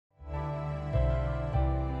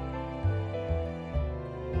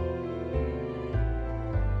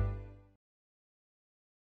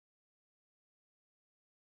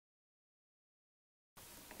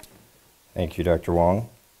Thank you, Dr. Wong.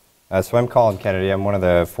 So I'm Colin Kennedy. I'm one of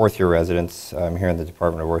the fourth-year residents here in the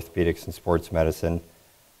Department of Orthopaedics and Sports Medicine.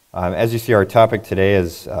 As you see, our topic today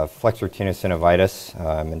is Flexor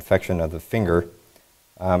Tenosynovitis, infection of the finger.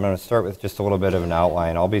 I'm going to start with just a little bit of an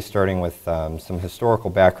outline. I'll be starting with some historical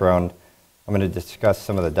background. I'm going to discuss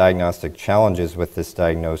some of the diagnostic challenges with this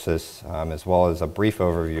diagnosis, as well as a brief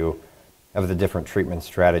overview of the different treatment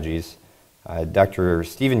strategies. Dr.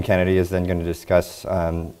 Stephen Kennedy is then going to discuss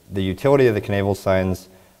the utility of the Knavel signs,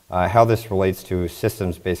 how this relates to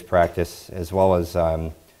systems-based practice, as well as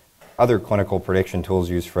other clinical prediction tools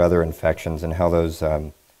used for other infections, and how those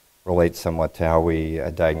relate somewhat to how we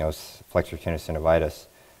diagnose Flexor Tenosynovitis.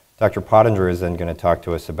 Dr. Pottinger is then going to talk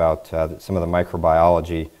to us about some of the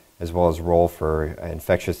microbiology, as well as role for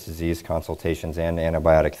infectious disease consultations and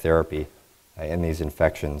antibiotic therapy in these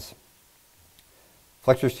infections.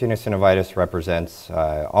 Flexor Tenosynovitis represents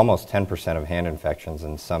almost 10% of hand infections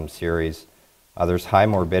in some series. There's high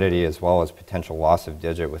morbidity as well as potential loss of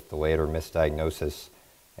digit with delayed or misdiagnosis.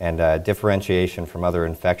 And differentiation from other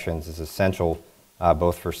infections is essential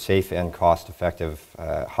both for safe and cost-effective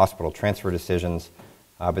hospital transfer decisions.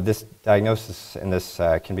 But this diagnosis and this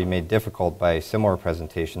can be made difficult by similar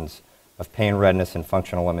presentations of pain, redness, and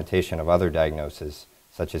functional limitation of other diagnoses,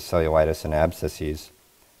 such as cellulitis and abscesses.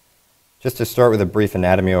 Just to start with a brief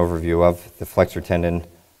anatomy overview of the flexor tendon,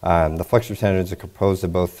 the flexor tendons are composed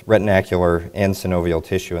of both retinacular and synovial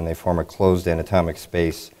tissue, and they form a closed anatomic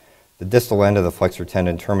space. The distal end of the flexor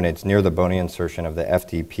tendon terminates near the bony insertion of the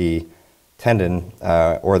FDP tendon,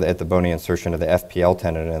 or at the bony insertion of the FPL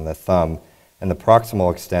tendon in the thumb, and the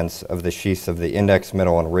proximal extents of the sheaths of the index,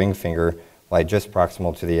 middle, and ring finger lie just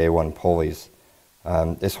proximal to the A1 pulleys.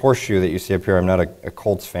 This horseshoe that you see up here, I'm not a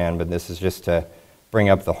Colts fan, but this is just to bring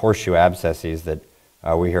up the horseshoe abscesses that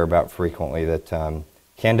we hear about frequently that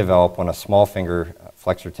can develop when a small finger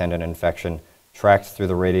flexor tendon infection tracks through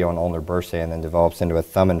the radial and ulnar bursae and then develops into a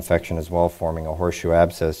thumb infection as well, forming a horseshoe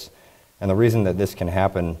abscess. And the reason that this can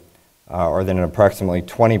happen are that in approximately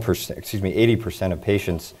 80% of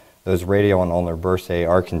patients, those radial and ulnar bursae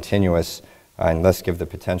are continuous and thus give the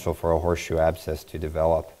potential for a horseshoe abscess to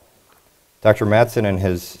develop. Dr. Matson, in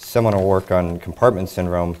his seminal work on compartment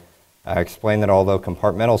syndrome, explained that although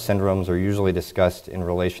compartmental syndromes are usually discussed in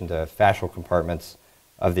relation to fascial compartments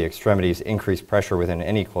of the extremities, increased pressure within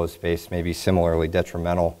any closed space may be similarly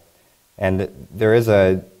detrimental. And there is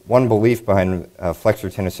one belief behind flexor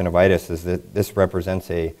tenosynovitis is that this represents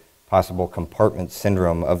a possible compartment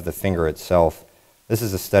syndrome of the finger itself. This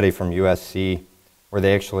is a study from USC where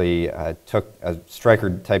they actually took a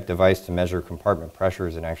Stryker-type device to measure compartment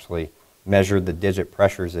pressures and actually measured the digit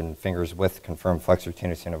pressures in fingers with confirmed flexor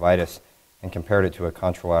tenosynovitis and compared it to a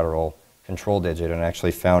contralateral control digit and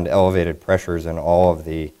actually found elevated pressures in all of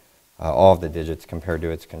the digits compared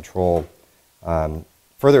to its control.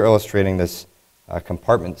 Further illustrating this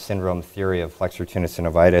compartment syndrome theory of flexor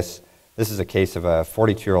tenosynovitis, this is a case of a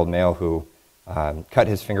 42-year-old male who cut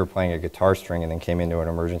his finger playing a guitar string and then came into an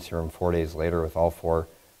emergency room 4 days later with all four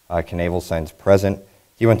Knavel signs present.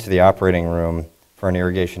 He went to the operating room for an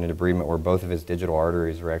irrigation and debridement where both of his digital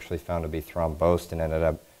arteries were actually found to be thrombosed and ended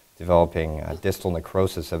up developing distal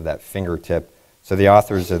necrosis of that fingertip. So the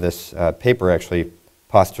authors of this paper actually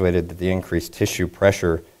postulated that the increased tissue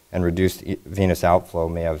pressure and reduced venous outflow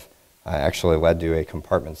may have actually led to a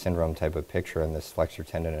compartment syndrome type of picture in this flexor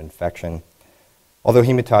tendon infection. Although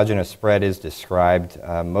hematogenous spread is described,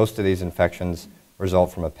 most of these infections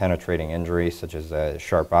result from a penetrating injury such as a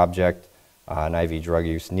sharp object, an IV drug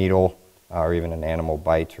use needle, or even an animal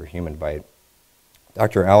bite or human bite.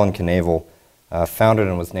 Dr. Alan Knavel founded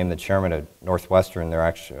and was named the chairman of Northwestern, their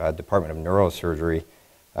Department of Neurosurgery,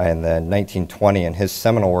 in the 1920, and his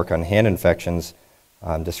seminal work on hand infections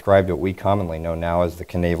described what we commonly know now as the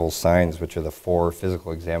Knavel signs, which are the 4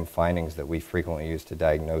 physical exam findings that we frequently use to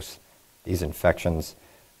diagnose these infections.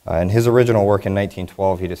 In his original work in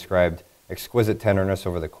 1912, he described exquisite tenderness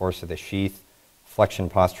over the course of the sheath, flexion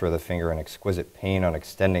posture of the finger, and exquisite pain on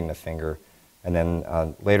extending the finger. And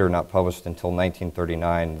then later, not published until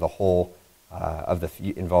 1939, the whole of the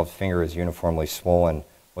involved finger is uniformly swollen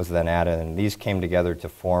was then added. And these came together to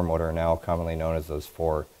form what are now commonly known as those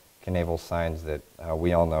 4 Knavel signs that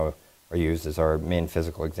we all know are used as our main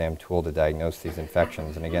physical exam tool to diagnose these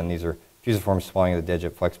infections. And again, these are fusiform swelling of the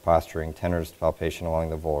digit, flex posturing, tenderness to palpation along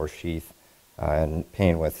the volar sheath, and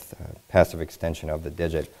pain with passive extension of the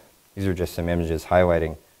digit. These are just some images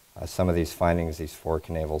highlighting some of these findings, these 4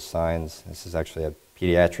 Knavel signs. This is actually a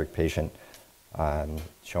pediatric patient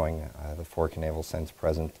showing the 4 Knavel signs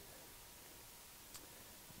present.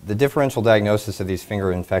 The differential diagnosis of these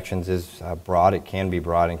finger infections is broad. It can be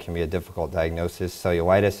broad and can be a difficult diagnosis.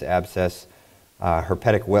 Cellulitis, abscess,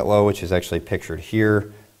 herpetic whitlow, which is actually pictured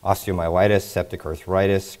here, osteomyelitis, septic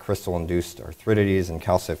arthritis, crystal-induced arthritides, and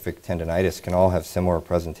calcific tendinitis can all have similar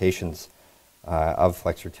presentations of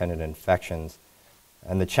flexor tendon infections.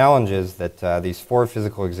 And the challenge is that these 4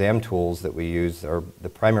 physical exam tools that we use are the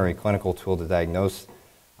primary clinical tool to diagnose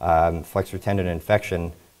flexor tendon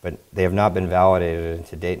infection, but they have not been validated, and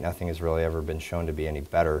to date nothing has really ever been shown to be any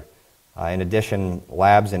better. In addition,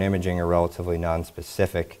 labs and imaging are relatively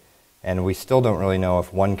nonspecific, and we still don't really know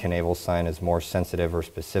if one canaval sign is more sensitive or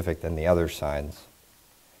specific than the other signs.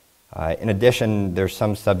 In addition, there's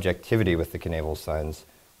some subjectivity with the canaval signs.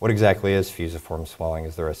 What exactly is fusiform swelling?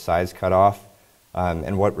 Is there a size cutoff?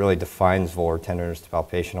 And what really defines volar tenderness to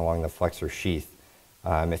palpation along the flexor sheath?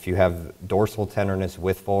 If you have dorsal tenderness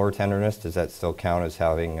with volar tenderness, does that still count as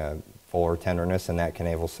having volar tenderness and that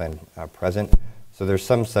canaval sign present? So there's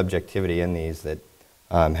some subjectivity in these that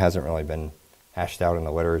hasn't really been hashed out in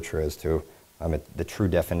the literature as to the true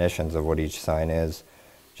definitions of what each sign is.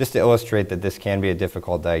 Just to illustrate that this can be a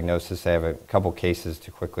difficult diagnosis, I have a couple cases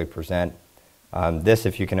to quickly present. This,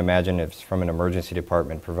 if you can imagine, it's from an emergency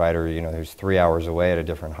department provider, who's 3 hours away at a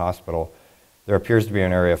different hospital. There appears to be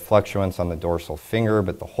an area of fluctuance on the dorsal finger,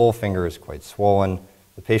 but the whole finger is quite swollen.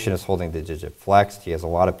 The patient is holding the digit flexed. He has a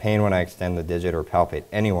lot of pain when I extend the digit or palpate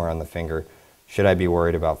anywhere on the finger. Should I be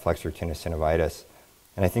worried about flexor tenosynovitis?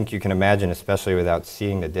 And I think you can imagine, especially without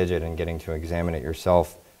seeing the digit and getting to examine it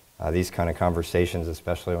yourself, these kind of conversations,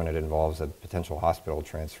 especially when it involves a potential hospital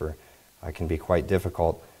transfer, can be quite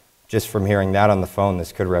difficult. Just from hearing that on the phone,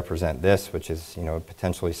 this could represent this, which is a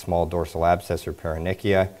potentially small dorsal abscess or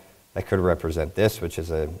paronychia. That could represent this, which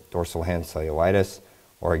is a dorsal hand cellulitis,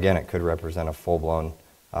 or again, it could represent a full-blown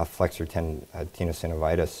flexor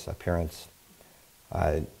tenosynovitis appearance.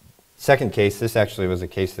 Second case, this actually was a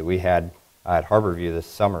case that we had at Harborview this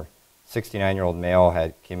summer. 69-year-old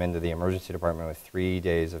male came into the emergency department with 3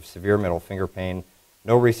 days of severe middle finger pain,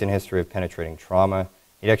 no recent history of penetrating trauma.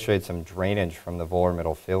 He actually had some drainage from the volar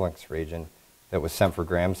middle phalanx region that was sent for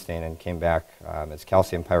gram stain and came back as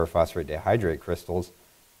calcium pyrophosphate dihydrate crystals.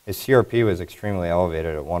 His CRP was extremely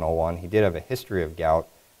elevated at 101. He did have a history of gout,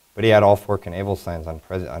 but he had all 4 canaval signs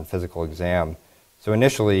on physical exam. So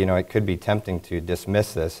initially, it could be tempting to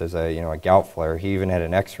dismiss this as a gout flare. He even had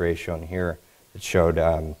an X-ray shown here that showed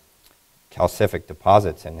calcific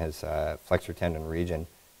deposits in his flexor tendon region.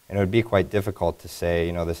 And it would be quite difficult to say,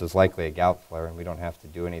 this is likely a gout flare and we don't have to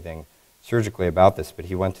do anything surgically about this. But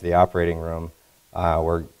he went to the operating room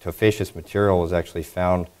where tophaceous material was actually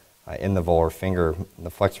found in the volar finger.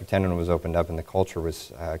 The flexor tendon was opened up and the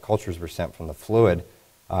cultures were sent from the fluid.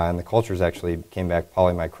 And the cultures actually came back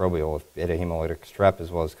polymicrobial with beta hemolytic strep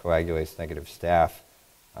as well as coagulase negative staph.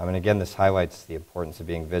 And again, this highlights the importance of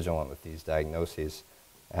being vigilant with these diagnoses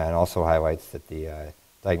and also highlights that the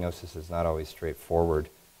diagnosis is not always straightforward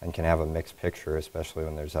and can have a mixed picture, especially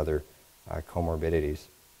when there's other comorbidities.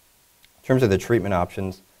 In terms of the treatment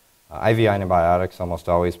options, IV antibiotics almost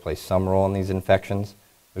always play some role in these infections.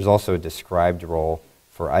 There's also a described role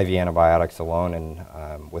for IV antibiotics alone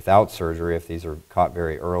and without surgery if these are caught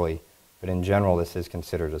very early. But in general, this is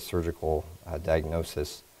considered a surgical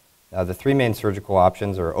diagnosis. The 3 main surgical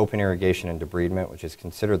options are open irrigation and debridement, which is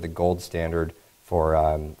considered the gold standard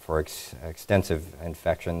for extensive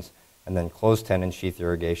infections, and then closed tendon sheath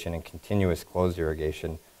irrigation and continuous closed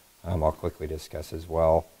irrigation I'll quickly discuss as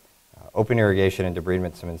well. Open irrigation and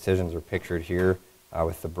debridement, some incisions are pictured here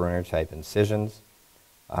with the Brunner type incisions.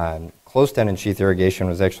 Closed tendon sheath irrigation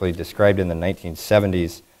was actually described in the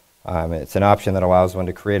 1970s. It's an option that allows one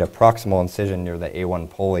to create a proximal incision near the A1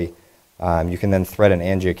 pulley. You can then thread an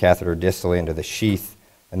angiocatheter distally into the sheath,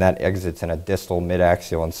 and that exits in a distal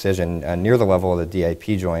mid-axial incision near the level of the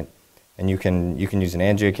DIP joint. And you can use an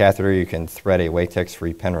angiocatheter, you can thread a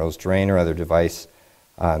latex-free Penrose drain or other device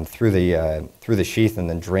through the sheath, and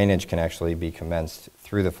then drainage can actually be commenced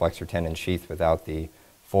through the flexor tendon sheath without the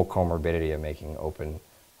full comorbidity of making open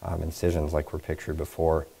incisions like were pictured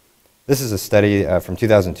before. This is a study from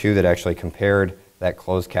 2002 that actually compared that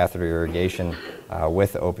closed catheter irrigation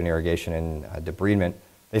with open irrigation and debridement.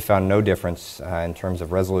 They found no difference in terms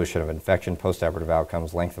of resolution of infection, postoperative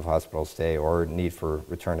outcomes, length of hospital stay, or need for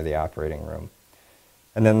return to the operating room.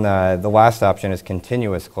 And then the last option is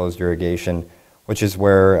continuous closed irrigation, which is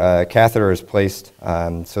where a catheter is placed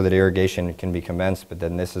so that irrigation can be commenced, but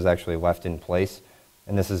then this is actually left in place,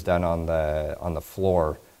 and this is done on the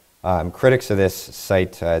floor. Critics of this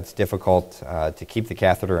cite it's difficult to keep the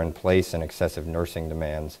catheter in place and excessive nursing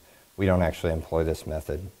demands. We don't actually employ this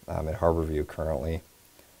method at Harborview currently.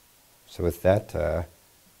 So with that,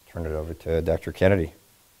 turn it over to Dr. Kennedy.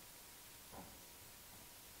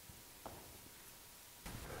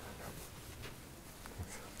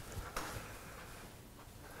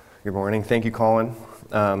 Good morning. Thank you, Colin.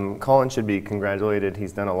 Colin should be congratulated.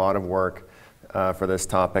 He's done a lot of work for this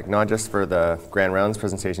topic, not just for the Grand Rounds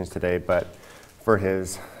presentations today, but for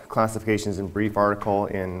his classifications and brief article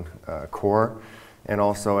in Core, and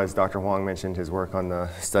also, as Dr. Huang mentioned, his work on the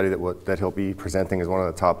study that he'll be presenting as one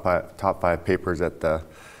of the top five papers at the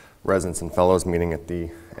Residents and Fellows meeting at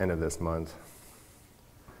the end of this month.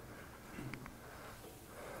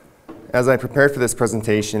 As I prepared for this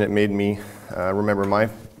presentation, it made me remember my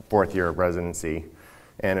 4th year of residency,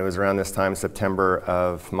 and it was around this time, September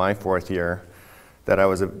of my 4th year, that I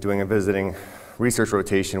was doing a visiting research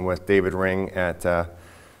rotation with David Ring at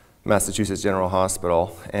Massachusetts General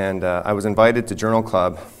Hospital, and I was invited to Journal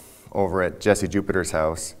Club over at Jesse Jupiter's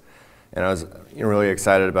house, and I was really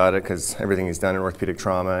excited about it because everything he's done in orthopedic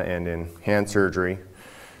trauma and in hand surgery.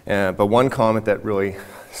 But one comment that really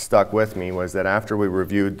stuck with me was that after we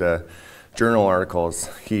reviewed the journal articles,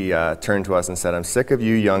 he turned to us and said, "I'm sick of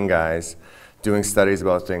you young guys doing studies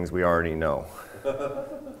about things we already know."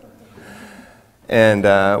 And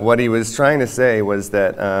what he was trying to say was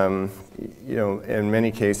that, in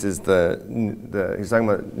many cases, he's talking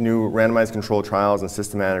about new randomized controlled trials and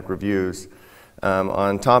systematic reviews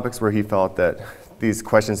on topics where he felt that these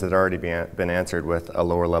questions had already been answered with a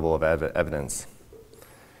lower level of evidence.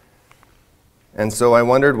 And so I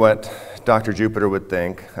wondered what Dr. Jupiter would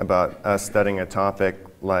think about us studying a topic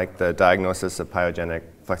like the diagnosis of pyogenic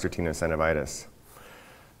flexor tenosynovitis,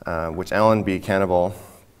 which Alan B. Cannibal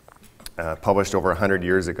published over 100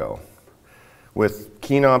 years ago. With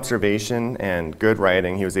keen observation and good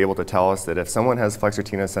writing, he was able to tell us that if someone has flexor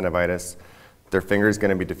tenosynovitis, their finger is going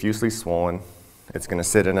to be diffusely swollen. It's going to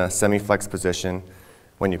sit in a semi-flexed position.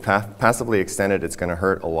 When you passively extend it, it's going to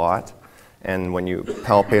hurt a lot. And when you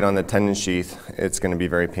palpate on the tendon sheath, it's going to be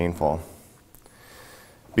very painful.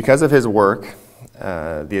 Because of his work,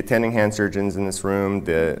 the attending hand surgeons in this room,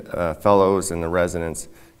 the fellows and the residents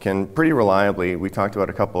can pretty reliably, we talked about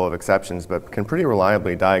a couple of exceptions, but can pretty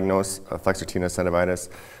reliably diagnose flexor tenosynovitis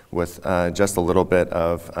with just a little bit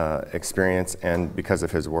of experience and because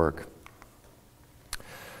of his work.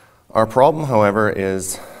 Our problem, however,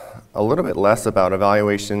 is a little bit less about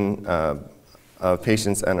evaluation of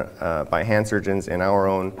patients by hand surgeons in our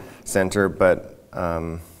own center, but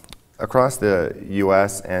across the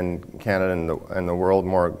US and Canada and the world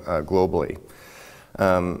more globally.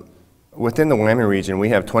 Within the WAMI region, we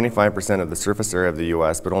have 25% of the surface area of the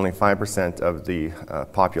US, but only 5% of the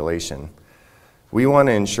population. We want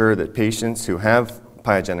to ensure that patients who have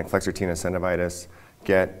pyogenic flexor tenosynovitis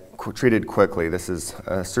get treated quickly. This is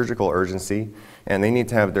a surgical urgency, and they need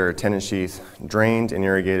to have their tendon sheath drained and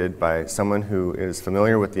irrigated by someone who is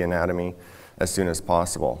familiar with the anatomy as soon as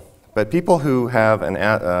possible. But people who have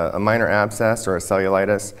a minor abscess or a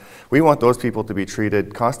cellulitis, we want those people to be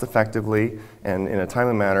treated cost effectively and in a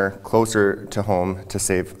timely manner closer to home to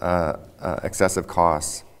save excessive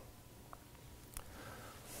costs.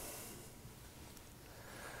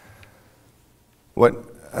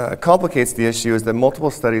 What complicates the issue is that multiple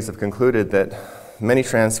studies have concluded that many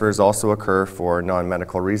transfers also occur for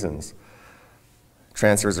non-medical reasons.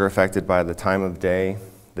 Transfers are affected by the time of day,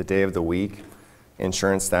 the day of the week,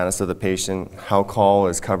 insurance status of the patient, how call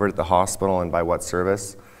is covered at the hospital and by what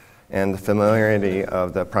service, and the familiarity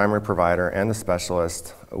of the primary provider and the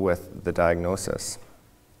specialist with the diagnosis.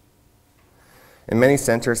 In many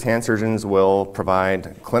centers, hand surgeons will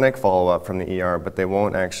provide clinic follow-up from the ER, but they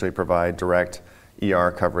won't actually provide direct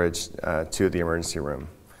ER coverage to the emergency room.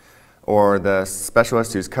 Or the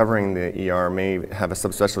specialist who's covering the ER may have a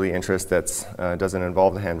subspecialty interest that doesn't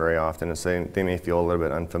involve the hand very often, and so they may feel a little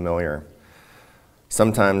bit unfamiliar.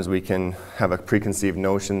 Sometimes we can have a preconceived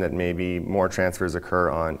notion that maybe more transfers occur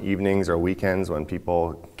on evenings or weekends when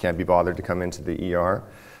people can't be bothered to come into the ER.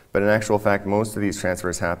 But in actual fact, most of these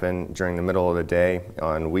transfers happen during the middle of the day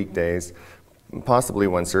on weekdays, possibly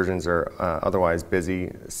when surgeons are otherwise busy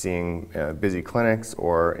seeing busy clinics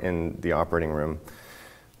or in the operating room.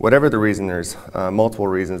 Whatever the reason, there's multiple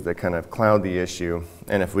reasons that kind of cloud the issue,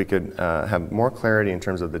 and if we could have more clarity in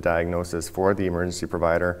terms of the diagnosis for the emergency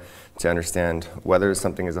provider to understand whether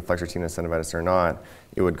something is a flexor tenosynovitis or not,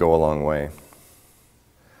 it would go a long way.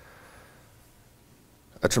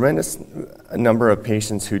 A tremendous number of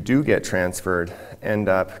patients who do get transferred end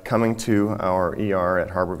up coming to our ER at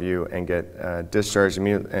Harborview and get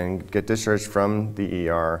discharged from the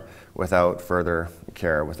ER without further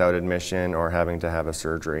care, without admission or having to have a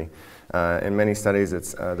surgery. In many studies,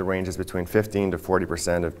 the range is between 15 to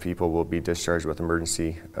 40% of people will be discharged with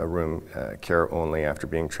emergency room care only after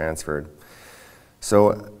being transferred.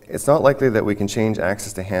 So it's not likely that we can change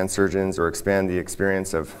access to hand surgeons or expand the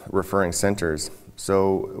experience of referring centers.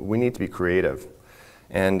 So we need to be creative.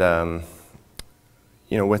 And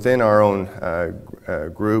within our own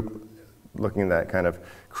group, looking at that kind of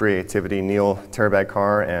creativity, Neil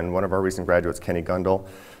Terabag-Carr and one of our recent graduates, Kenny Gundel,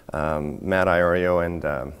 Matt Iorio,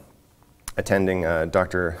 and attending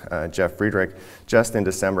Dr. Jeff Friedrich, just in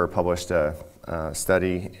December published a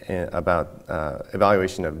study about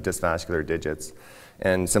evaluation of dysvascular digits.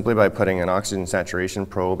 And simply by putting an oxygen saturation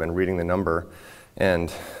probe and reading the number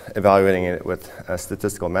and evaluating it with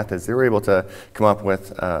statistical methods, they were able to come up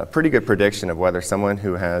with a pretty good prediction of whether someone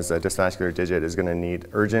who has a dysvascular digit is going to need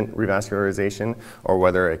urgent revascularization or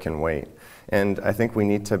whether it can wait. And I think we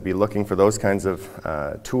need to be looking for those kinds of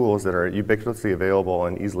tools that are ubiquitously available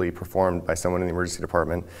and easily performed by someone in the emergency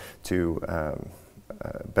department to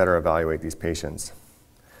better evaluate these patients.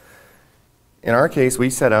 In our case,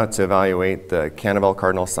 we set out to evaluate the Cannibal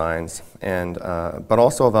cardinal signs, but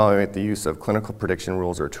also evaluate the use of clinical prediction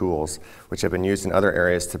rules or tools, which have been used in other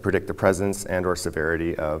areas to predict the presence and or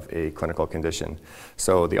severity of a clinical condition.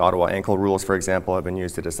 So the Ottawa ankle rules, for example, have been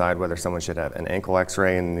used to decide whether someone should have an ankle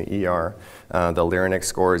x-ray in the ER. The Larynx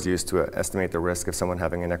score is used to estimate the risk of someone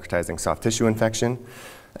having a necrotizing soft tissue infection.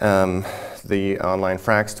 The online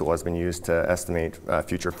FRAX tool has been used to estimate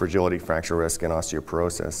future fragility, fracture risk, and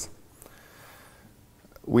osteoporosis.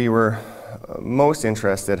 We were most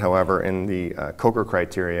interested, however, in the Coker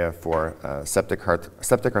criteria for septic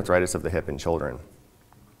arthritis of the hip in children.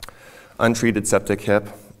 Untreated septic hip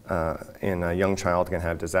in a young child can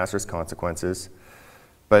have disastrous consequences,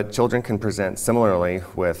 but children can present similarly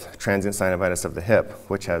with transient synovitis of the hip,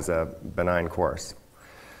 which has a benign course.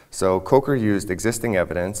 So Coker used existing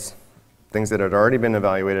evidence, things that had already been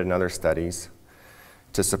evaluated in other studies,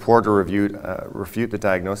 to support or refute the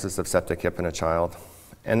diagnosis of septic hip in a child,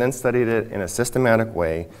 and then studied it in a systematic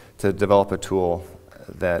way to develop a tool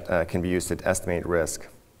that can be used to estimate risk.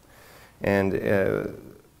 And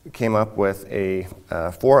came up with a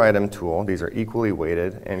 4-item tool. These are equally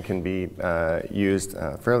weighted and can be used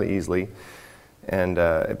fairly easily. And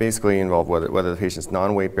it basically involved whether the patient's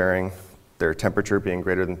non-weight bearing, their temperature being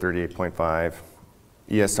greater than 38.5,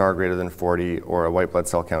 ESR greater than 40, or a white blood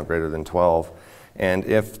cell count greater than 12. And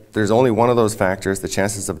if there's only one of those factors, the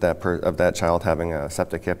chances of that child having a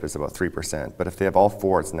septic hip is about 3%. But if they have all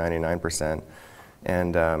 4, it's 99%.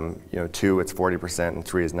 And 2, it's 40%, and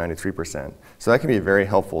 3 is 93%. So that can be a very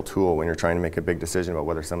helpful tool when you're trying to make a big decision about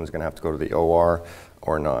whether someone's going to have to go to the OR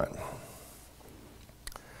or not.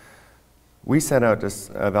 We set out to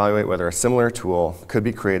evaluate whether a similar tool could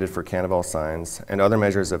be created for Cannibal signs and other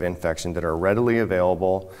measures of infection that are readily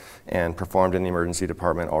available and performed in the emergency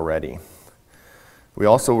department already. We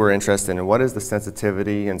also were interested in what is the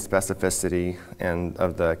sensitivity and specificity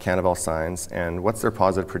of the Cannibal signs and what's their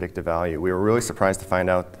positive predictive value. We were really surprised to find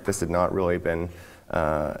out that this had not really been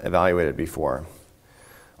evaluated before.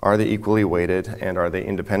 Are they equally weighted and are they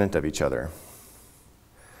independent of each other?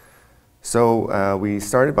 So we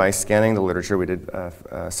started by scanning the literature. We did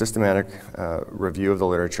a systematic review of the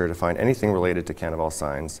literature to find anything related to Cannibal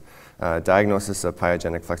signs, diagnosis of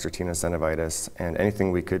Pyogenic Flexor Tenosynovitis, and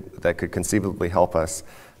anything that could conceivably help us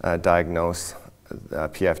diagnose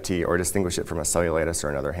PFT or distinguish it from a cellulitis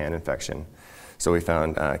or another hand infection. So we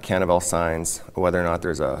found Cannibal signs, whether or not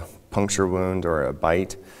there's a puncture wound or a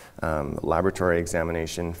bite, laboratory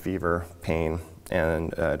examination, fever, pain,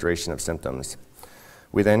 and duration of symptoms.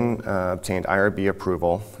 We then obtained IRB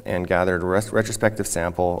approval and gathered a retrospective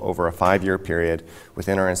sample over a 5-year period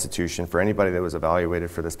within our institution for anybody that was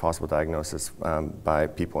evaluated for this possible diagnosis by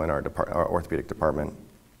people in our orthopedic department.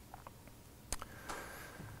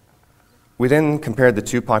 We then compared the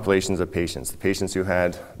two populations of patients, the patients who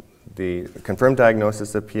had the confirmed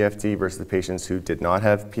diagnosis of PFT versus the patients who did not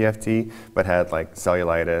have PFT but had like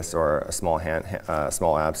cellulitis or a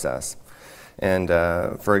small abscess. And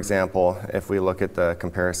for example, if we look at the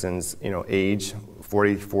comparisons, age,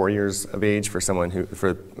 44 years of age for someone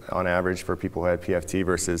on average for people who had PFT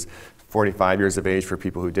versus 45 years of age for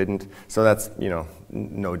people who didn't. So that's,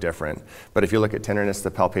 no different. But if you look at tenderness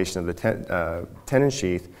to palpation of the tendon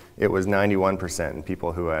sheath, it was 91% in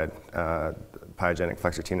people who had Pyogenic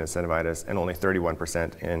Flexor Tenosynovitis and only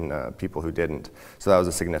 31% in people who didn't. So that was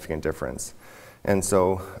a significant difference. And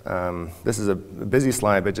so this is a busy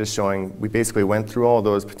slide, but just showing we basically went through all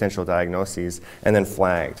those potential diagnoses and then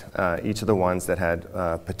flagged each of the ones that had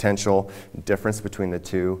potential difference between the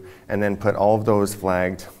two, and then put all of those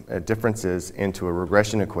flagged differences into a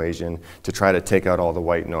regression equation to try to take out all the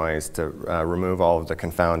white noise, to remove all of the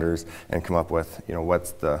confounders, and come up with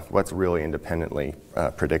what's really independently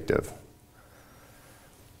predictive.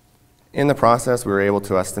 In the process, we were able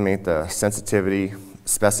to estimate the sensitivity,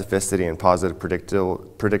 specificity, and positive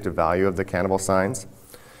predictive value of the cannibal signs.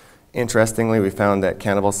 Interestingly, we found that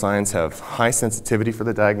cannibal signs have high sensitivity for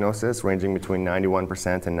the diagnosis, ranging between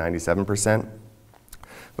 91% and 97%,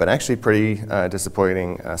 but actually pretty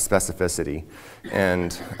disappointing specificity,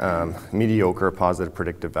 and mediocre positive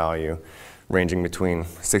predictive value, ranging between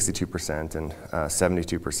 62% and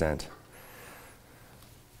 72%.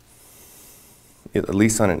 At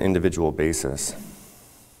least on an individual basis.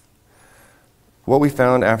 What we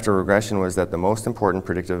found after regression was that the most important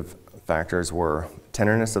predictive factors were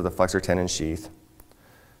tenderness of the flexor tendon sheath,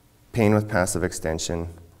 pain with passive extension,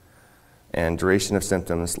 and duration of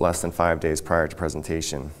symptoms less than 5 days prior to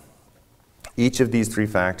presentation. Each of these three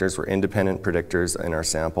factors were independent predictors in our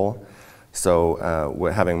sample, so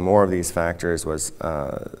having more of these factors was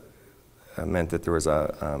meant that there was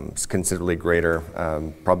a considerably greater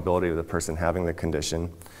probability of the person having the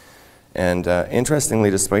condition. And interestingly,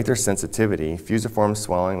 despite their sensitivity, fusiform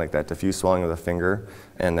swelling, like that diffuse swelling of the finger,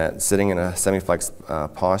 and that sitting in a semi-flex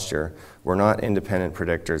posture, were not independent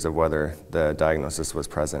predictors of whether the diagnosis was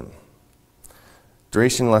present.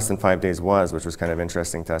 Duration less than 5 days was, which was kind of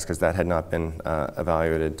interesting to us because that had not been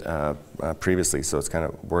evaluated previously, so it's kind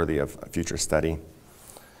of worthy of a future study.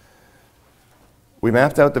 We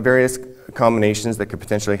mapped out the various combinations that could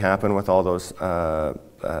potentially happen with all those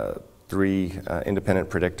three independent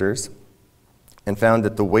predictors, and found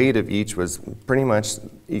that the weight of each was pretty much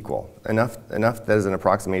equal, enough that as an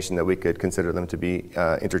approximation that we could consider them to be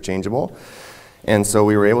interchangeable. And so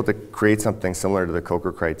we were able to create something similar to the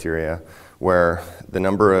Coker criteria, where the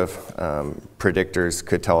number of predictors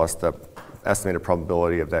could tell us the estimated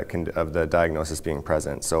probability of the diagnosis being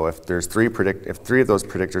present. So if there's if three of those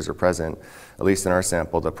predictors are present, at least in our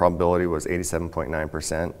sample, the probability was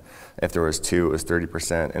 87.9%. If there was two, it was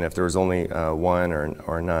 30%, and if there was only one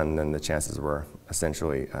or none, then the chances were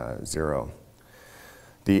essentially zero.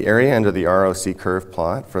 The area under the ROC curve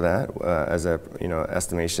plot for that, as a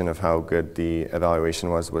estimation of how good the evaluation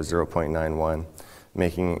was 0.91,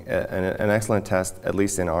 making an excellent test, at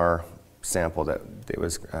least in our sample that it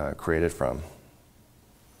was created from.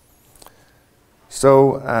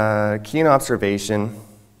 So keen observation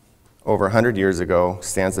over 100 years ago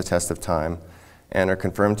stands the test of time and are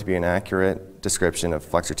confirmed to be an accurate description of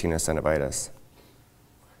flexor tenosynovitis.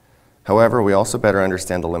 However, we also better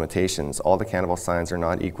understand the limitations. All the cannibal signs are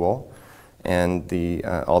not equal, and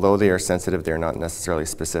although they are sensitive, they are not necessarily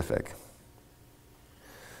specific.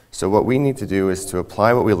 So what we need to do is to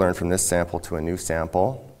apply what we learned from this sample to a new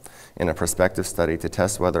sample in a prospective study to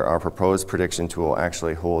test whether our proposed prediction tool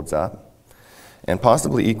actually holds up. And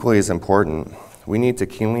possibly equally as important, we need to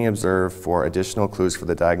keenly observe for additional clues for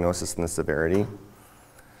the diagnosis and the severity,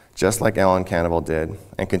 just like Alan Cannibal did,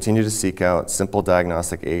 and continue to seek out simple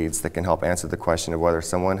diagnostic aids that can help answer the question of whether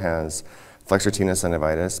someone has flexor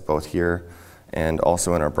tenosynovitis, both here and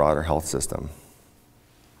also in our broader health system.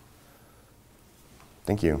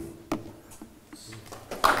 Thank you.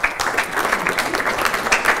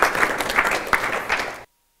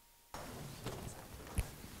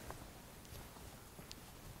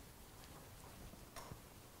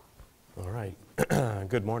 All right.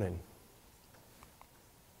 Good morning.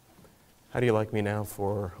 How do you like me now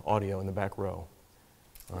for audio in the back row?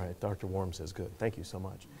 All right, Dr. Warm says good. Thank you so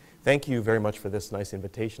much. Thank you very much for this nice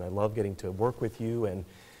invitation. I love getting to work with you, and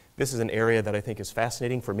this is an area that I think is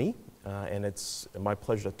fascinating for me, and it's my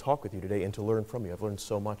pleasure to talk with you today and to learn from you. I've learned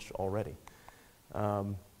so much already.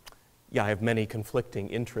 Yeah, I have many conflicting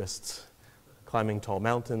interests, climbing tall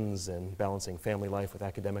mountains and balancing family life with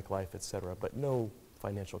academic life, etc., but no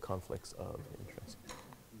financial conflicts of interest.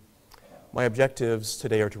 My objectives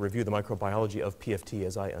today are to review the microbiology of PFT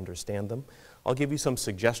as I understand them. I'll give you some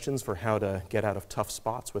suggestions for how to get out of tough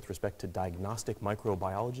spots with respect to diagnostic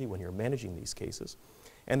microbiology when you're managing these cases,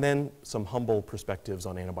 and then some humble perspectives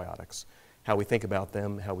on antibiotics, how we think about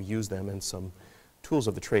them, how we use them, and some tools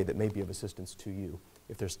of the trade that may be of assistance to you.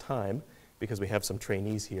 If there's time, because we have some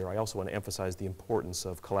trainees here, I also want to emphasize the importance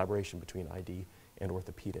of collaboration between ID and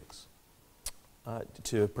orthopedics.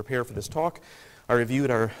 To prepare for this talk, I reviewed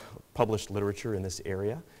our published literature in this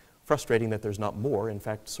area. Frustrating that there's not more, in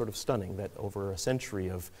fact, sort of stunning that over a century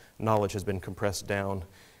of knowledge has been compressed down,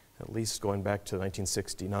 at least going back to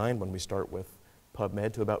 1969 when we start with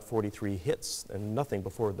PubMed to about 43 hits, and nothing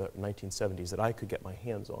before the 1970s that I could get my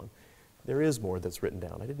hands on. There is more that's written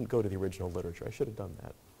down. I didn't go to the original literature. I should have done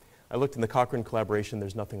that. I looked in the Cochrane collaboration.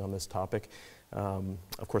 There's nothing on this topic.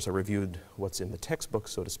 Of course, I reviewed what's in the textbook,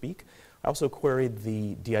 so to speak. I also queried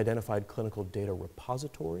the de-identified clinical data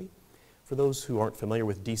repository. For those who aren't familiar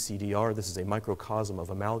with DCDR, this is a microcosm of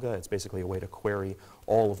Amalga. It's basically a way to query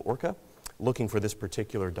all of ORCA, looking for this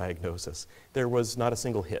particular diagnosis. There was not a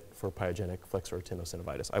single hit for Pyogenic Flexor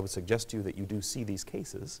Tenosynovitis. I would suggest to you that you do see these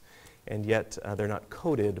cases, and yet they're not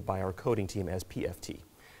coded by our coding team as PFT.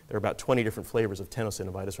 There are about 20 different flavors of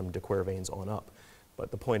tenosynovitis from de Quervain's on up. But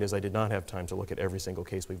the point is I did not have time to look at every single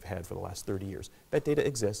case we've had for the last 30 years. That data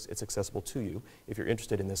exists. It's accessible to you. If you're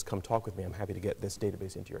interested in this, come talk with me. I'm happy to get this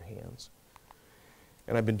database into your hands.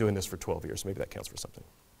 And I've been doing this for 12 years, so maybe that counts for something.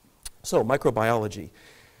 So microbiology.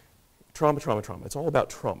 Trauma, trauma, trauma. It's all about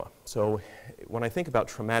trauma. So when I think about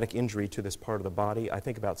traumatic injury to this part of the body, I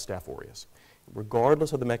think about Staph aureus.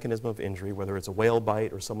 Regardless of the mechanism of injury, whether it's a whale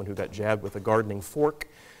bite or someone who got jabbed with a gardening fork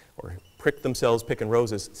or pricked themselves picking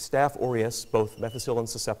roses, Staph aureus, both methicillin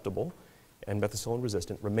susceptible and methicillin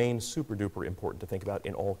resistant, remain super duper important to think about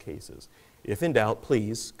in all cases. If in doubt,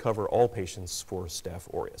 please cover all patients for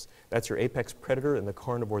Staph aureus. That's your apex predator and the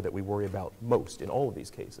carnivore that we worry about most in all of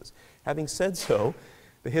these cases. Having said so,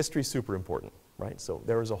 the history is super important, right? So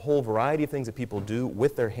there is a whole variety of things that people do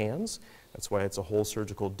with their hands. That's why it's a whole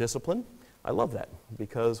surgical discipline. I love that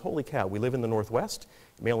because, holy cow, we live in the Northwest.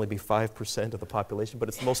 It may only be 5% of the population, but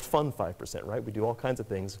it's the most fun 5%, right? We do all kinds of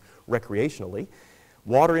things recreationally.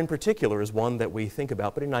 Water in particular is one that we think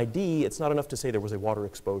about, but in ID, it's not enough to say there was a water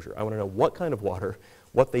exposure. I want to know what kind of water,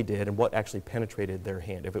 what they did, and what actually penetrated their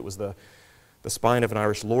hand. If it was the spine of an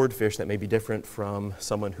Irish lordfish, that may be different from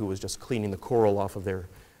someone who was just cleaning the coral off of their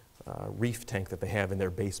reef tank that they have in their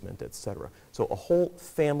basement, etc. So a whole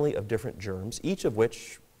family of different germs, each of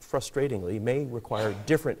which, frustratingly, may require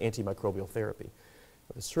different antimicrobial therapy.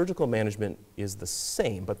 The surgical management is the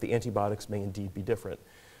same, but the antibiotics may indeed be different.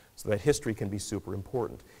 So that history can be super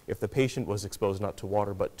important. If the patient was exposed not to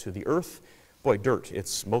water but to the earth, boy, dirt,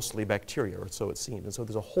 it's mostly bacteria, or so it seems. And so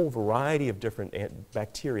there's a whole variety of different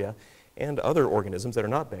bacteria and other organisms that are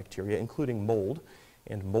not bacteria, including mold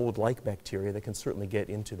and mold-like bacteria that can certainly get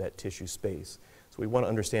into that tissue space. So we want to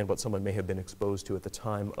understand what someone may have been exposed to at the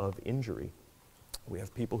time of injury. We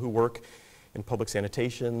have people who work in public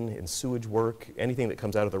sanitation, in sewage work, anything that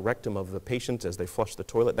comes out of the rectum of the patient as they flush the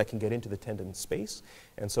toilet, that can get into the tendon space.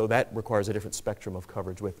 And so that requires a different spectrum of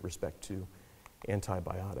coverage with respect to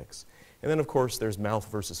antibiotics. And then, of course, there's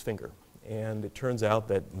mouth versus finger. And it turns out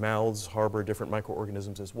that mouths harbor different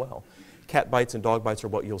microorganisms as well. Cat bites and dog bites are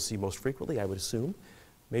what you'll see most frequently, I would assume,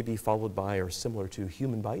 maybe followed by or similar to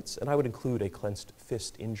human bites. And I would include a clenched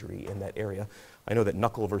fist injury in that area. I know that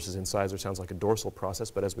knuckle versus incisor sounds like a dorsal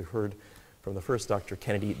process, but as we heard from the first Dr.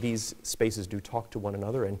 Kennedy, these spaces do talk to one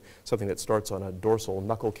another, and something that starts on a dorsal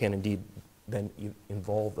knuckle can indeed then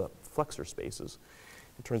involve the flexor spaces.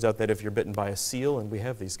 It turns out that if you're bitten by a seal, and we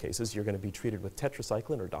have these cases, you're going to be treated with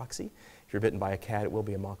tetracycline or doxy. If you're bitten by a cat, it will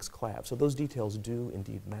be a moxiclav. So those details do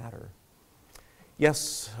indeed matter.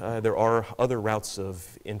 Yes, there are other routes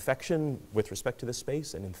of infection with respect to this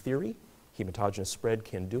space, and in theory, hematogenous spread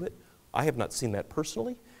can do it. I have not seen that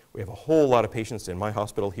personally. We have a whole lot of patients in my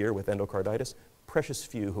hospital here with endocarditis, precious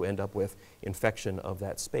few who end up with infection of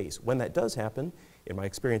that space. When that does happen, in my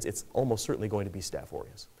experience, it's almost certainly going to be Staph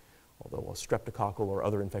aureus. Although a streptococcal or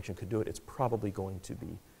other infection could do it, it's probably going to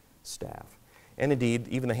be staph. And indeed,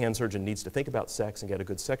 even the hand surgeon needs to think about sex and get a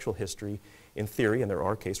good sexual history in theory, and there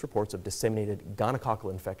are case reports of disseminated gonococcal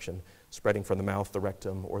infection spreading from the mouth, the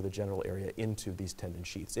rectum, or the genital area into these tendon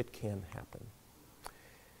sheaths. It can happen.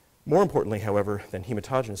 More importantly, however, than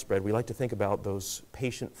hematogenous spread, we like to think about those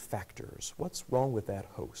patient factors. What's wrong with that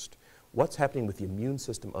host? What's happening with the immune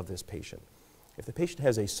system of this patient? If the patient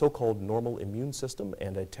has a so-called normal immune system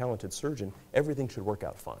and a talented surgeon, everything should work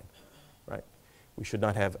out fine, right? We should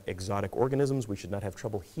not have exotic organisms. We should not have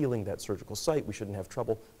trouble healing that surgical site. We shouldn't have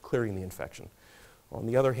trouble clearing the infection. On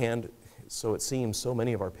the other hand, so it seems so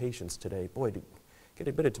many of our patients today, boy, to get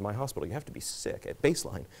admitted to my hospital, you have to be sick at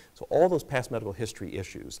baseline. So all those past medical history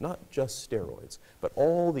issues, not just steroids, but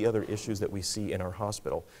all the other issues that we see in our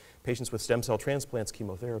hospital, patients with stem cell transplants,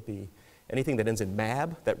 chemotherapy, anything that ends in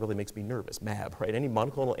MAB, that really makes me nervous, MAB, right? Any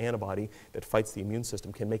monoclonal antibody that fights the immune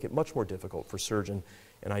system can make it much more difficult for surgeon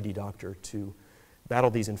and ID doctor to battle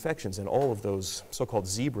these infections. And all of those so-called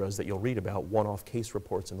zebras that you'll read about, one-off case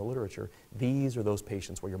reports in the literature, these are those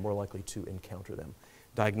patients where you're more likely to encounter them.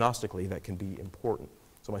 Diagnostically, that can be important.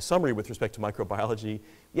 So my summary with respect to microbiology,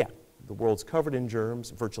 yeah, The world's covered in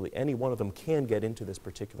germs. Virtually any one of them can get into this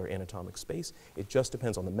particular anatomic space. It just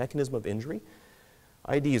depends on the mechanism of injury.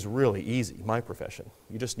 ID is really easy, my profession.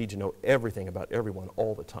 You just need to know everything about everyone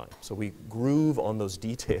all the time. So we groove on those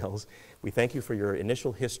details. We thank you for your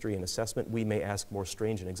initial history and assessment. We may ask more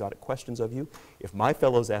strange and exotic questions of you. If my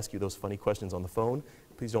fellows ask you those funny questions on the phone,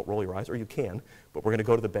 please don't roll your eyes, or you can, but we're going to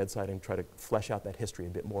go to the bedside and try to flesh out that history a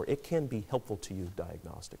bit more. It can be helpful to you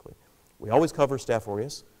diagnostically. We always cover Staph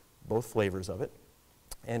aureus, both flavors of it,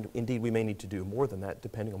 and indeed we may need to do more than that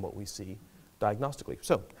depending on what we see diagnostically.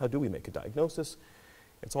 So how do we make a diagnosis?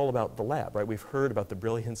 It's all about the lab, right? We've heard about the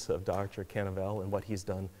brilliance of Dr. Canavel and what he's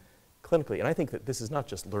done clinically. And I think that this is not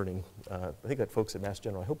just learning. I think that folks at Mass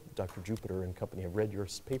General, I hope Dr. Jupiter and company have read your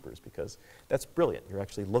papers, because that's brilliant. You're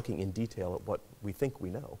actually looking in detail at what we think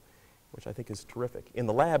we know, which I think is terrific. In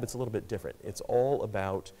the lab, it's a little bit different. It's all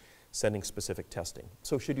about sending specific testing.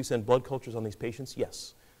 So should you send blood cultures on these patients?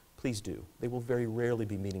 Yes, please do. They will very rarely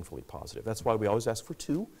be meaningfully positive. That's why we always ask for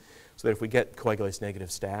 2, so that if we get coagulase negative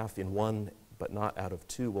staph in 1 but not out of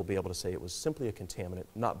 2, we'll be able to say it was simply a contaminant,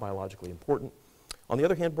 not biologically important. On the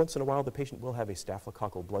other hand, once in a while, the patient will have a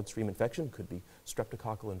staphylococcal bloodstream infection, could be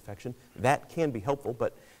streptococcal infection. That can be helpful,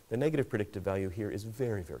 but the negative predictive value here is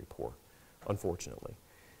very, very poor, unfortunately.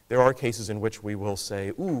 There are cases in which we will say,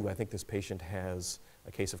 ooh, I think this patient has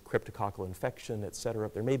a case of cryptococcal infection, et cetera.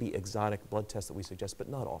 There may be exotic blood tests that we suggest, but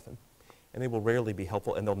not often. And they will rarely be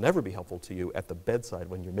helpful, and they'll never be helpful to you at the bedside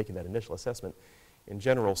when you're making that initial assessment. In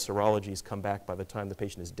general, serologies come back by the time the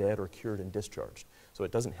patient is dead or cured and discharged. So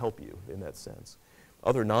it doesn't help you in that sense.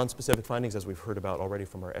 Other non-specific findings, as we've heard about already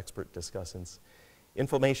from our expert discussants,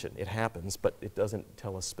 inflammation, it happens, but it doesn't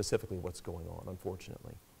tell us specifically what's going on,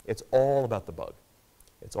 unfortunately. It's all about the bug.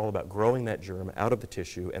 It's all about growing that germ out of the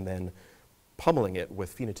tissue and then pummeling it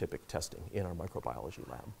with phenotypic testing in our microbiology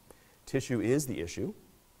lab. Tissue is the issue.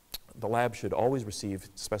 The lab should always receive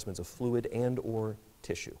specimens of fluid and or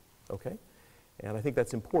tissue, okay? And I think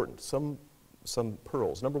that's important. Some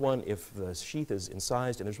pearls. Number one, if the sheath is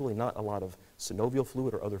incised and there's really not a lot of synovial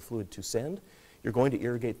fluid or other fluid to send, you're going to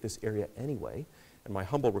irrigate this area anyway. And my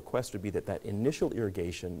humble request would be that that initial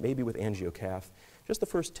irrigation, maybe with angiocath, just the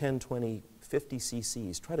first 10, 20, 50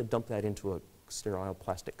 cc's, try to dump that into a sterile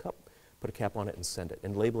plastic cup, put a cap on it and send it,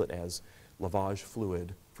 and label it as lavage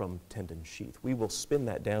fluid from tendon sheath. We will spin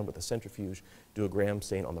that down with a centrifuge, do a gram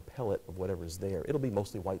stain on the pellet of whatever is there. It'll be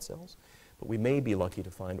mostly white cells. But we may be lucky to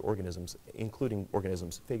find organisms, including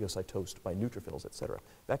organisms phagocytosed by neutrophils, et cetera.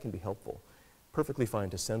 That can be helpful. Perfectly fine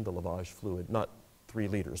to send the lavage fluid, not 3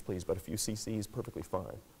 liters, please, but a few cc's, perfectly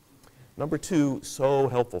fine. Number 2, so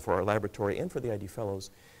helpful for our laboratory and for the ID fellows,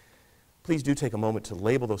 please do take a moment to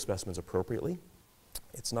label those specimens appropriately.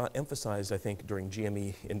 It's not emphasized, I think, during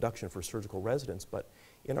GME induction for surgical residents, but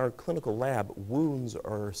in our clinical lab, wounds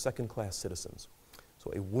are second-class citizens.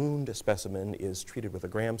 So a wound specimen is treated with a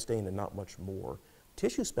gram stain and not much more.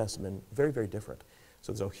 Tissue specimen, very, very different.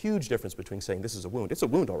 So there's a huge difference between saying this is a wound. It's a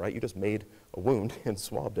wound, all right. You just made a wound and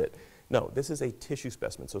swabbed it. No, this is a tissue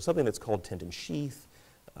specimen. So something that's called tendon sheath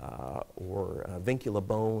or vincula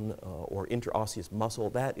bone or interosseous muscle,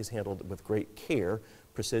 that is handled with great care,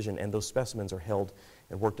 precision, and those specimens are held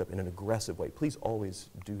and worked up in an aggressive way. Please always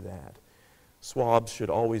do that. Swabs should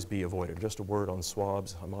always be avoided. Just a word on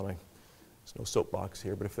swabs. There's no soapbox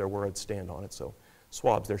here, but if there were, I'd stand on it. So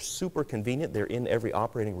swabs, they're super convenient. They're in every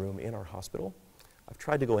operating room in our hospital. I've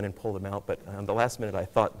tried to go in and pull them out, but on the last minute I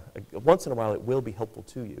thought once in a while it will be helpful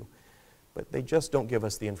to you. But they just don't give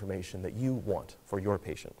us the information that you want for your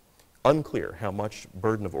patient. Unclear how much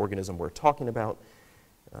burden of organism we're talking about.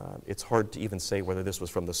 It's hard to even say whether this was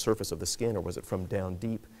from the surface of the skin or was it from down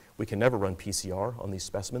deep. We can never run PCR on these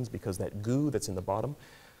specimens because that goo that's in the bottom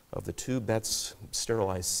of the tube, that's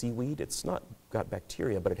sterilized seaweed. It's not got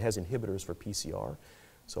bacteria, but it has inhibitors for PCR.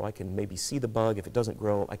 So I can maybe see the bug. If it doesn't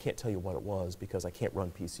grow, I can't tell you what it was because I can't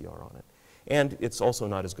run PCR on it. And it's also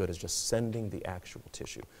not as good as just sending the actual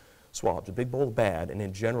tissue. Swabs, a big bowl of bad, and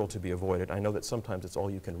in general to be avoided. I know that sometimes it's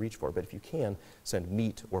all you can reach for, but if you can, send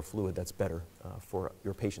meat or fluid, that's better for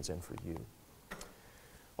your patients and for you.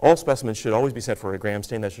 All specimens should always be sent for a gram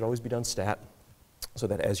stain. That should always be done stat, so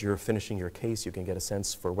that as you're finishing your case, you can get a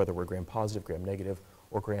sense for whether we're gram positive, gram negative,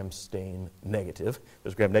 or gram stain negative.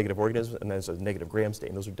 There's gram negative organisms, and there's a negative gram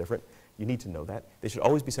stain. Those are different. You need to know that. They should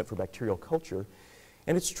always be sent for bacterial culture.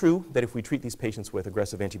 And it's true that if we treat these patients with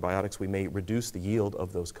aggressive antibiotics, we may reduce the yield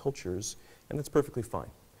of those cultures, and that's perfectly fine.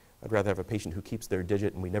 I'd rather have a patient who keeps their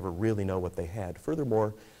digit and we never really know what they had.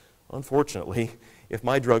 Furthermore, unfortunately, if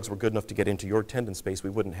my drugs were good enough to get into your tendon space, we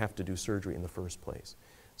wouldn't have to do surgery in the first place.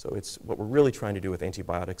 So it's what we're really trying to do with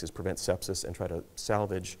antibiotics is prevent sepsis and try to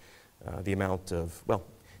salvage the amount of, well,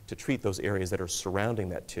 to treat those areas that are surrounding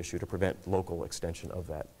that tissue to prevent local extension of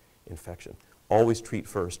that infection. Always treat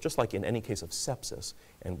first, just like in any case of sepsis,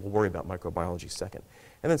 and we'll worry about microbiology second.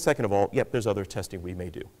 And then second of all, yep, there's other testing we may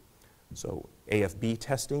do. So AFB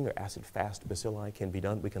testing, or acid-fast bacilli, can be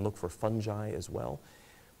done. We can look for fungi as well.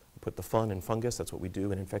 Put the fun in fungus, that's what we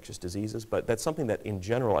do in infectious diseases, but that's something that in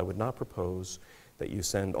general I would not propose that you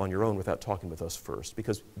send on your own without talking with us first,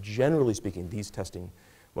 because generally speaking, these testing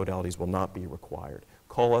modalities will not be required.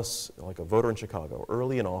 Call us like a voter in Chicago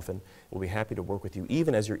early and often. We'll be happy to work with you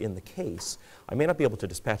even as you're in the case. I may not be able to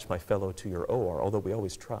dispatch my fellow to your OR, although we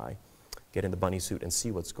always try, get in the bunny suit and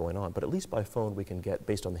see what's going on, but at least by phone we can get,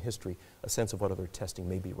 based on the history, a sense of what other testing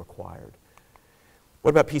may be required.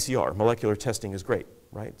 What about PCR? Molecular testing is great,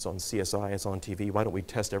 right? It's on CSI, it's on TV. Why don't we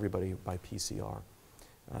test everybody by PCR?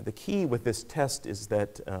 The key with this test is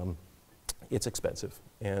that it's expensive,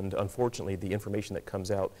 and unfortunately the information that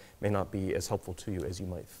comes out may not be as helpful to you as you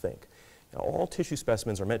might think. Now, all tissue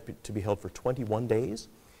specimens are meant to be held for 21 days.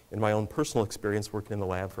 In my own personal experience working in the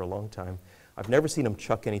lab for a long time, I've never seen them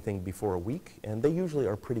chuck anything before a week, and they usually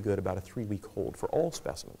are pretty good about a 3-week hold for all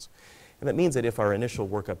specimens. And that means that if our initial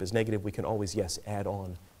workup is negative, we can always, yes, add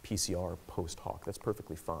on PCR post hoc. That's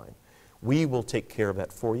perfectly fine. We will take care of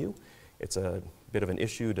that for you. It's a bit of an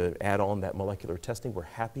issue to add on that molecular testing. We're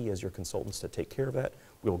happy as your consultants to take care of that.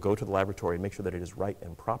 We will go to the laboratory and make sure that it is right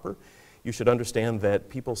and proper. You should understand that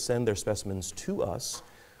people send their specimens to us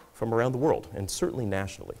from around the world, and certainly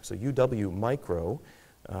nationally. So UW micro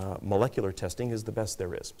molecular testing is the best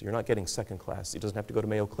there is. You're not getting second class. It doesn't have to go to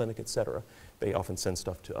Mayo Clinic, et cetera. They often send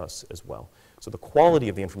stuff to us as well. So the quality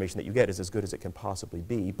of the information that you get is as good as it can possibly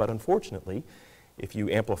be, but unfortunately, if you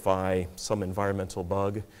amplify some environmental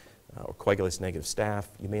bug or coagulase negative staph,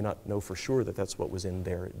 you may not know for sure that that's what was in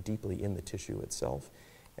there deeply in the tissue itself.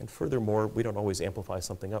 And furthermore, we don't always amplify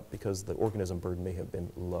something up because the organism burden may have been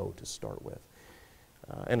low to start with.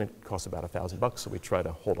 And it costs about $1,000, so we try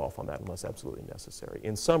to hold off on that unless absolutely necessary.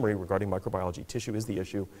 In summary, regarding microbiology, tissue is the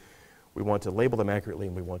issue. We want to label them accurately,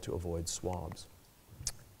 and we want to avoid swabs.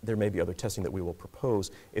 There may be other testing that we will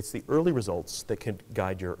propose. It's the early results that can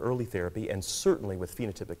guide your early therapy, and certainly with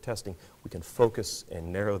phenotypic testing, we can focus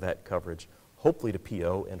and narrow that coverage, hopefully to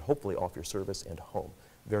PO and hopefully off your service and home.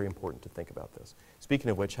 Very important to think about this.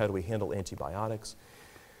 Speaking of which, how do we handle antibiotics?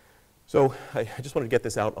 So I just wanted to get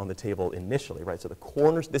this out on the table initially, right? So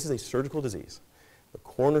this is a surgical disease. The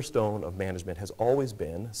cornerstone of management has always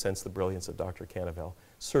been, since the brilliance of Dr. Canavel,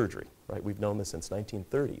 surgery, right? We've known this since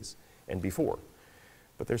 1930s and before.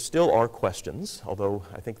 But there still are questions, although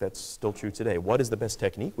I think that's still true today. What is the best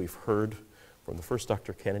technique? We've heard from the first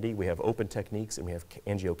Dr. Kennedy, we have open techniques and we have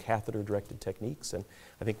angiocatheter-directed techniques. And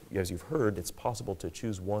I think, as you've heard, it's possible to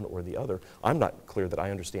choose one or the other. I'm not clear that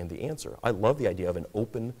I understand the answer. I love the idea of an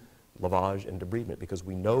open lavage and debridement because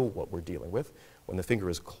we know what we're dealing with. When the finger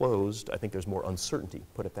is closed, I think there's more uncertainty,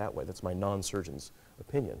 put it that way. That's my non-surgeon's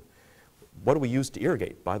opinion. What do we use to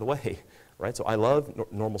irrigate, by the way? Right? So I love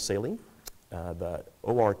normal saline. The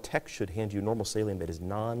OR tech should hand you normal saline that is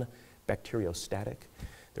non-bacteriostatic.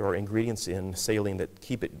 There are ingredients in saline that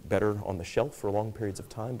keep it better on the shelf for long periods of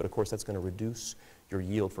time, but of course that's going to reduce your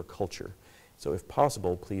yield for culture. So if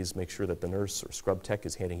possible, please make sure that the nurse or scrub tech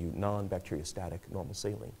is handing you non-bacteriostatic normal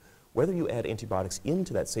saline. Whether you add antibiotics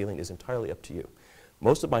into that saline is entirely up to you.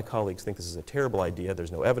 Most of my colleagues think this is a terrible idea,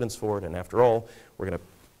 there's no evidence for it, and after all, we're going to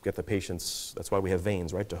get the patients, that's why we have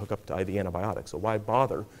veins, right, to hook up to IV antibiotics. So why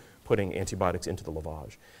bother putting antibiotics into the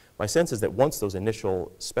lavage? My sense is that once those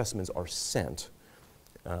initial specimens are sent,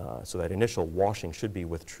 so that initial washing should be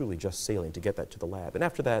with truly just saline to get that to the lab. And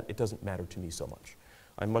after that, it doesn't matter to me so much.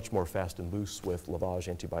 I'm much more fast and loose with lavage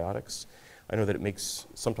antibiotics. I know that it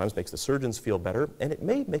sometimes makes the surgeons feel better, and it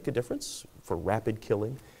may make a difference for rapid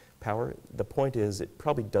killing power. The point is, it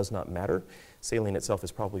probably does not matter. Saline itself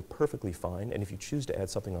is probably perfectly fine, and if you choose to add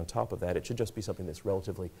something on top of that, it should just be something that's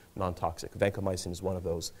relatively non-toxic. Vancomycin is one of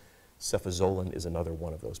those. Cefazolin is another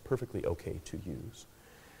one of those. Perfectly okay to use.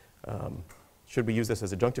 Should we use this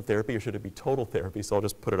as adjunctive therapy, or should it be total therapy? So I'll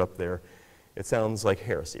just put it up there. It sounds like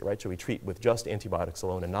heresy, right? Should we treat with just antibiotics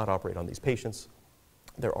alone and not operate on these patients?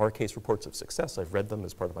 There are case reports of success. I've read them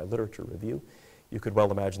as part of my literature review. You could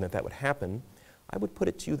well imagine that that would happen. I would put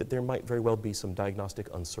it to you that there might very well be some diagnostic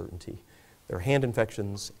uncertainty. There are hand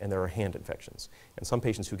infections and there are hand infections. And some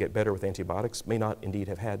patients who get better with antibiotics may not indeed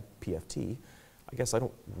have had PFT. I guess I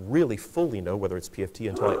don't really fully know whether it's PFT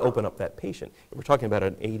until I open up that patient. If we're talking about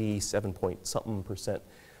an 87-point-something%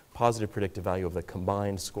 positive predictive value of the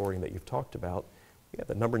combined scoring that you've talked about, yeah,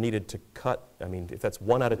 the number needed to cut, I mean, if that's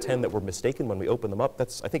 1 out of 10 that were mistaken when we open them up,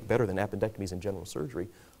 that's, I think, better than appendectomies in general surgery.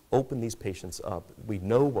 Open these patients up. We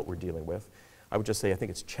know what we're dealing with. I would just say I think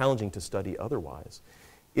it's challenging to study otherwise.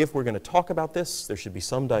 If we're going to talk about this, there should be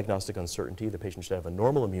some diagnostic uncertainty. The patient should have a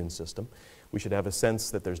normal immune system. We should have a sense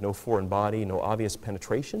that there's no foreign body, no obvious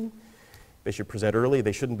penetration. They should present early.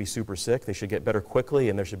 They shouldn't be super sick. They should get better quickly,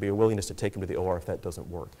 and there should be a willingness to take them to the OR if that doesn't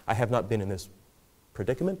work. I have not been in this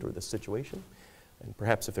predicament or this situation, and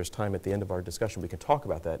perhaps if there's time at the end of our discussion, we can talk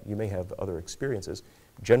about that. You may have other experiences.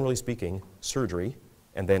 Generally speaking, surgery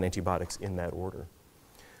and then antibiotics in that order.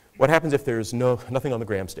 What happens if there's nothing on the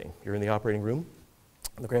gram stain? You're in the operating room,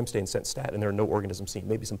 the gram stain sent stat, and there are no organisms seen.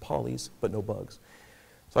 Maybe some polys, but no bugs.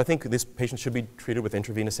 So I think this patient should be treated with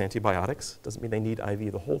intravenous antibiotics. Doesn't mean they need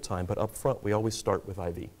IV the whole time, but up front we always start with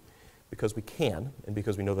IV. Because we can, and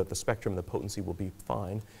because we know that the spectrum and the potency will be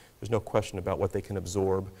fine, there's no question about what they can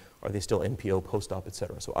absorb. Are they still NPO post-op, et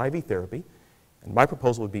cetera? So IV therapy, and my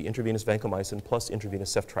proposal would be intravenous vancomycin plus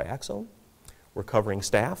intravenous ceftriaxone. We're covering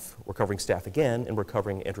staph, we're covering staph again, and we're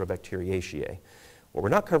covering Enterobacteriaceae. What we're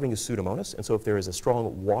not covering is Pseudomonas, and so if there is a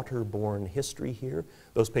strong waterborne history here,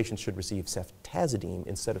 those patients should receive ceftazidime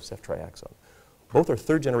instead of ceftriaxone. Both are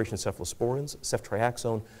third-generation cephalosporins.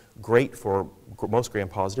 Ceftriaxone, great for most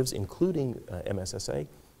gram-positives, including MSSA,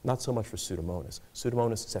 not so much for Pseudomonas.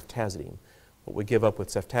 Pseudomonas, ceftazidime. What we give up with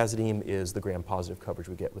ceftazidime is the gram-positive coverage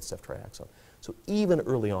we get with ceftriaxone. So even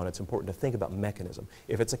early on, it's important to think about mechanism.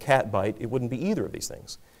 If it's a cat bite, it wouldn't be either of these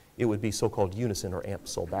things. It would be so-called unison or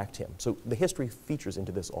Ampsulbactam. So the history features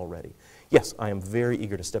into this already. Yes, I am very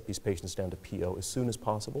eager to step these patients down to PO as soon as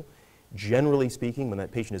possible. Generally speaking, when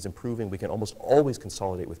that patient is improving, we can almost always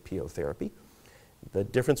consolidate with PO therapy. The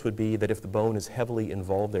difference would be that if the bone is heavily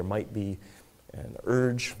involved, there might be an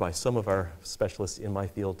urge by some of our specialists in my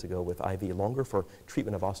field to go with IV longer for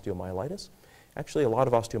treatment of osteomyelitis. Actually, a lot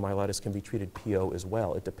of osteomyelitis can be treated PO as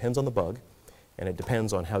well. It depends on the bug, and it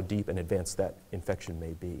depends on how deep and advanced that infection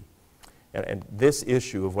may be. And this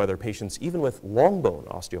issue of whether patients, even with long bone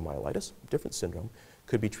osteomyelitis, different syndrome,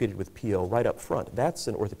 could be treated with PO right up front. That's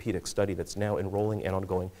an orthopedic study that's now enrolling and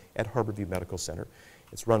ongoing at Harborview Medical Center.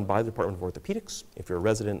 It's run by the Department of Orthopaedics. If you're a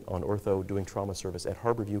resident on ortho doing trauma service at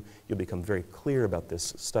Harborview, you'll become very clear about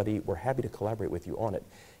this study. We're happy to collaborate with you on it.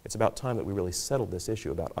 It's about time that we really settled this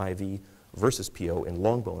issue about IV versus PO in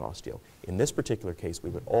long bone osteo. In this particular case, we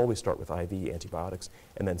would always start with IV antibiotics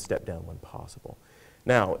and then step down when possible.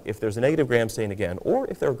 Now, if there's a negative gram stain again, or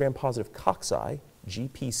if there are gram-positive cocci,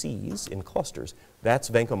 GPCs in clusters, that's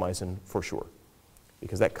vancomycin for sure,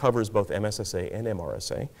 because that covers both MSSA and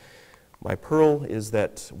MRSA. My pearl is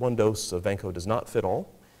that one dose of vanco does not fit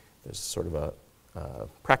all. There's sort of a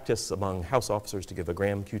practice among house officers to give a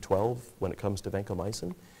gram Q12 when it comes to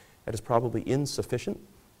vancomycin. That is probably insufficient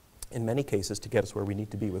in many cases to get us where we need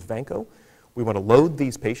to be with vanco. We want to load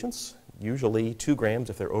these patients, usually 2 grams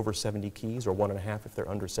if they're over 70 keys or 1.5 if they're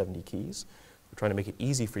under 70 keys. We're trying to make it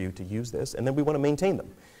easy for you to use this, and then we want to maintain them.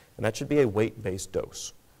 And that should be a weight-based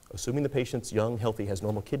dose. Assuming the patient's young, healthy, has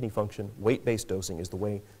normal kidney function, weight-based dosing is the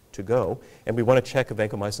way to go, and we want to check a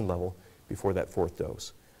vancomycin level before that 4th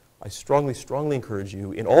dose. I strongly, strongly encourage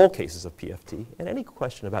you, in all cases of PFT, and any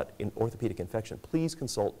question about orthopedic infection, please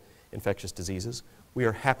consult infectious diseases. We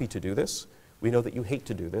are happy to do this. We know that you hate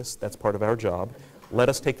to do this. That's part of our job. Let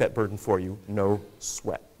us take that burden for you. No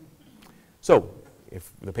sweat. So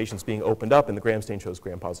if the patient's being opened up and the gram stain shows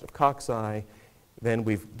gram-positive cocci, then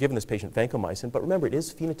we've given this patient vancomycin. But remember, it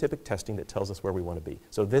is phenotypic testing that tells us where we want to be.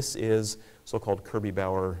 So this is so-called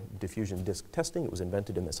Kirby-Bauer diffusion disc testing. It was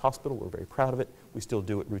invented in this hospital. We're very proud of it. We still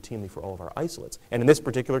do it routinely for all of our isolates. And in this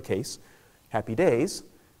particular case, happy days,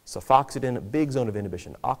 sulfoxidin, a big zone of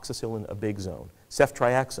inhibition. Oxacillin, a big zone.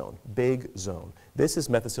 Ceftriaxone, big zone. This is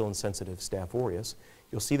methicillin-sensitive Staph aureus.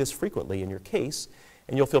 You'll see this frequently in your case,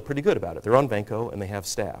 and you'll feel pretty good about it. They're on vanco, and they have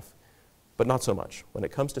staph. But not so much. When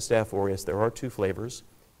it comes to Staph aureus, there are 2 flavors.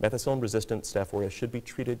 Methicillin-resistant Staph aureus should be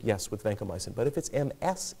treated, yes, with vancomycin. But if it's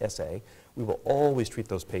MSSA, we will always treat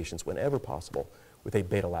those patients, whenever possible, with a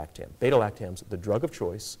beta-lactam. Beta-lactam's the drug of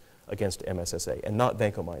choice against MSSA, and not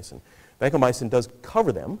vancomycin. Vancomycin does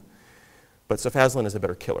cover them, but cefazolin is a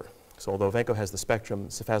better killer. So although vanco has the spectrum,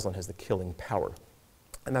 cefazolin has the killing power.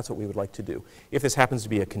 And that's what we would like to do. If this happens to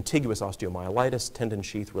be a contiguous osteomyelitis, tendon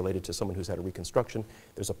sheath related to someone who's had a reconstruction,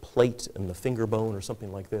 there's a plate in the finger bone or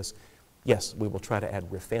something like this, yes, we will try to add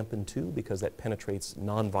rifampin too, because that penetrates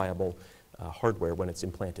non-viable hardware when it's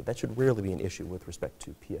implanted. That should rarely be an issue with respect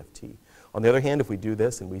to PFT. On the other hand, if we do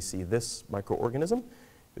this and we see this microorganism,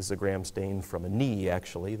 this is a gram stain from a knee,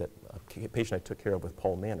 actually, that a patient I took care of with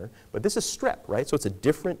Paul Manor. But this is strep, right? So it's a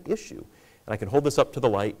different issue. And I can hold this up to the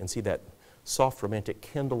light and see that soft romantic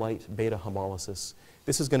candlelight beta hemolysis.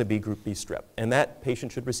 This is going to be group B strep. And that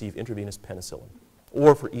patient should receive intravenous penicillin.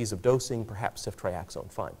 Or for ease of dosing, perhaps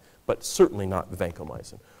ceftriaxone, fine, but certainly not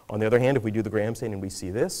vancomycin. On the other hand, if we do the gram stain and we see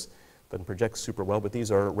this, doesn't project super well, but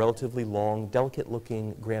these are relatively long,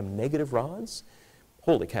 delicate-looking gram-negative rods.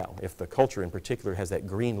 Holy cow, if the culture in particular has that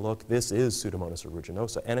green look, this is Pseudomonas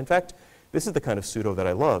aeruginosa. And in fact, this is the kind of pseudo that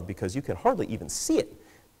I love because you can hardly even see it.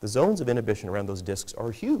 The zones of inhibition around those discs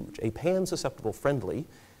are huge, a pan-susceptible friendly,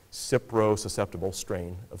 cipro-susceptible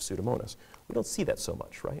strain of Pseudomonas. We don't see that so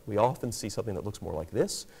much, right? We often see something that looks more like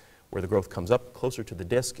this, where the growth comes up closer to the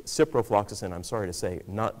disc. Ciprofloxacin, I'm sorry to say,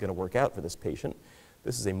 not going to work out for this patient.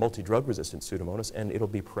 This is a multi-drug resistant Pseudomonas, and it'll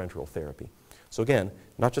be parenteral therapy. So again,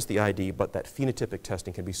 not just the ID, but that phenotypic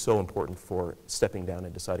testing can be so important for stepping down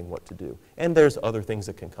and deciding what to do. And there's other things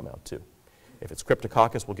that can come out too. If it's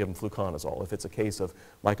Cryptococcus, we'll give them fluconazole. If it's a case of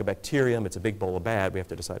Mycobacterium, it's a big bowl of bad. We have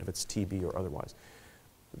to decide if it's TB or otherwise.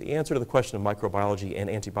 The answer to the question of microbiology and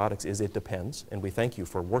antibiotics is it depends, and we thank you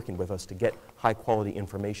for working with us to get high-quality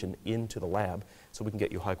information into the lab so we can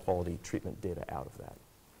get you high-quality treatment data out of that.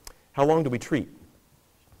 How long do we treat?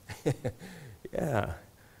 Yeah,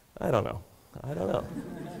 I don't know.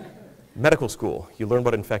 Medical school, you learn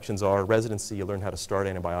what infections are. Residency, you learn how to start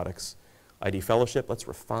antibiotics. ID fellowship, let's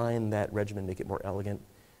refine that regimen, make it more elegant.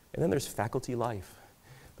 And then there's faculty life.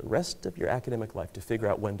 The rest of your academic life to figure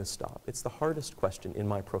out when to stop. It's the hardest question in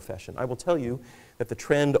my profession. I will tell you that the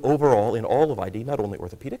trend overall in all of ID, not only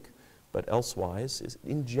orthopedic, but elsewise, is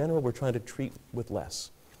in general we're trying to treat with less.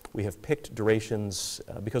 We have picked durations,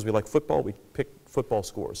 because we like football, we picked football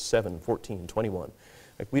scores, 7, 14, 21.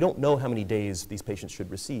 Like, we don't know how many days these patients should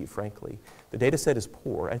receive, frankly. The data set is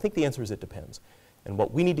poor. I think the answer is it depends. And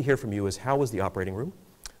what we need to hear from you is how was the operating room?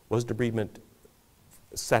 Was debridement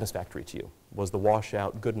satisfactory to you? Was the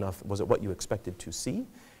washout good enough? Was it what you expected to see?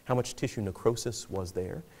 How much tissue necrosis was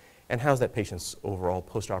there? And how's that patient's overall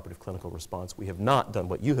postoperative clinical response? We have not done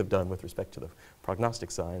what you have done with respect to the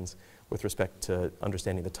prognostic signs, with respect to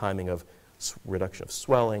understanding the timing of reduction of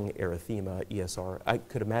swelling, erythema, ESR. I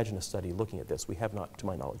could imagine a study looking at this. We have not, to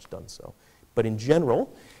my knowledge, done so. But in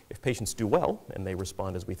general, if patients do well and they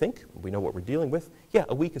respond as we think, we know what we're dealing with, yeah,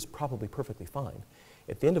 a week is probably perfectly fine.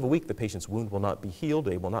 At the end of a week, the patient's wound will not be healed,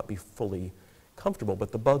 they will not be fully comfortable,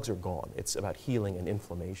 but the bugs are gone. It's about healing and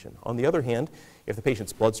inflammation. On the other hand, if the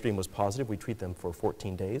patient's bloodstream was positive, we treat them for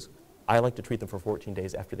 14 days. I like to treat them for 14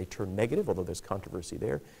 days after they turn negative, although there's controversy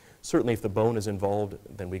there. Certainly if the bone is involved,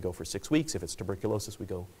 then we go for 6 weeks. If it's tuberculosis, we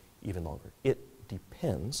go even longer. It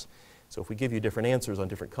depends. So if we give you different answers on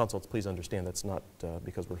different consults, please understand that's not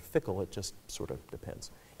because we're fickle, it just sort of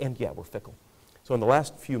depends. And yeah, we're fickle. So in the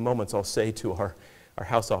last few moments, I'll say to our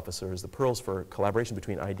house officers, the pearls for collaboration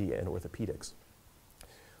between ID and orthopedics.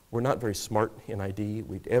 We're not very smart in ID.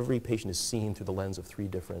 Every patient is seen through the lens of 3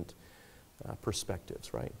 different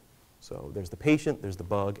perspectives, right? So there's the patient, there's the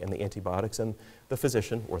bug, and the antibiotics, and the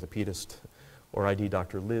physician, orthopedist, or ID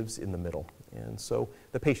doctor lives in the middle. And so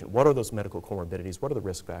the patient, what are those medical comorbidities? What are the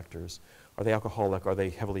risk factors? Are they alcoholic? Are they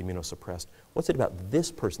heavily immunosuppressed? What's it about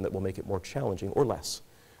this person that will make it more challenging or less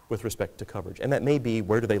with respect to coverage? And that may be,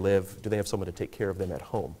 where do they live? Do they have someone to take care of them at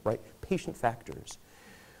home, right? Patient factors.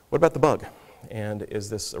 What about the bug? And is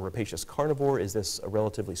this a rapacious carnivore? Is this a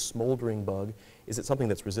relatively smoldering bug? Is it something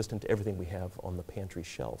that's resistant to everything we have on the pantry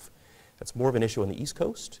shelf? That's more of an issue on the East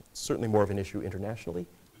Coast. It's certainly more of an issue internationally.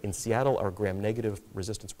 In Seattle, our gram-negative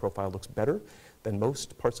resistance profile looks better than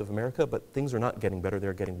most parts of America, but things are not getting better.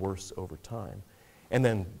 They're getting worse over time. And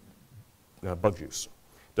then bug juice.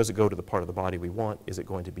 Does it go to the part of the body we want? Is it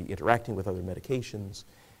going to be interacting with other medications?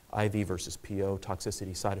 IV versus PO,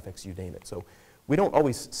 toxicity, side effects, you name it. So we don't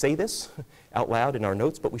always say this out loud in our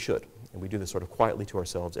notes, but we should. And we do this sort of quietly to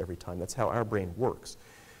ourselves every time. That's how our brain works.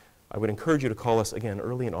 I would encourage you to call us, again,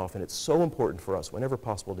 early and often. It's so important for us, whenever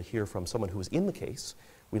possible, to hear from someone who is in the case.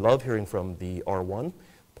 We love hearing from the R1,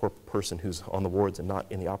 poor person who's on the wards and not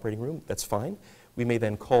in the operating room. That's fine. We may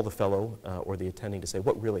then call the fellow or the attending to say,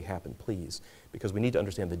 what really happened, please? Because we need to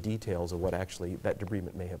understand the details of what actually that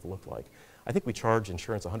debridement may have looked like. I think we charge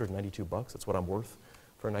insurance $192. That's what I'm worth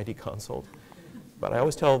for an ID consult. But I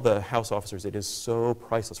always tell the house officers it is so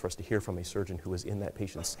priceless for us to hear from a surgeon who is in that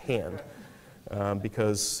patient's hand.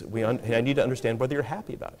 Because I need to understand whether you're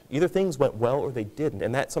happy about it. Either things went well or they didn't,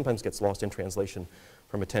 and that sometimes gets lost in translation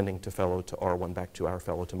from attending to fellow to R1 back to our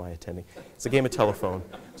fellow to my attending. It's a game of telephone.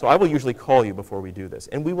 So I will usually call you before we do this,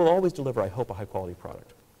 and we will always deliver, I hope, a high-quality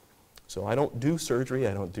product. So I don't do surgery,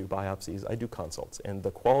 I don't do biopsies, I do consults, and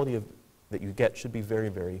the quality that you get should be very,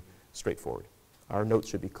 very straightforward. Our notes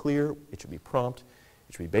should be clear, it should be prompt,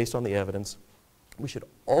 it should be based on the evidence. We should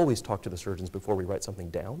always talk to the surgeons before we write something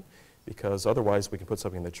down, because otherwise we can put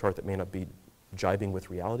something in the chart that may not be jibing with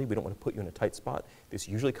reality. We don't want to put you in a tight spot. This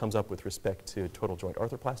usually comes up with respect to total joint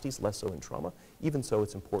arthroplasties, less so in trauma. Even so,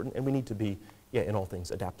 it's important, and we need to be, in all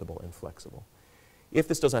things, adaptable and flexible. If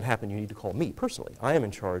this does not happen, you need to call me personally. I am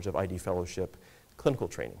in charge of ID fellowship clinical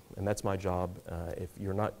training, and that's my job. If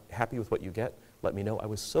you're not happy with what you get, let me know. I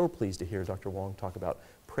was so pleased to hear Dr. Wong talk about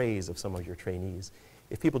praise of some of your trainees.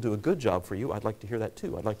 If people do a good job for you, I'd like to hear that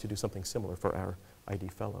too. I'd like to do something similar for our ID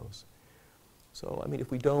fellows. So, I mean,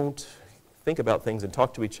 if we don't think about things and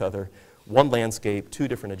talk to each other, one landscape, two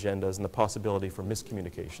different agendas, and the possibility for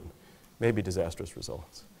miscommunication, maybe disastrous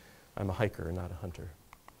results. I'm a hiker, not a hunter.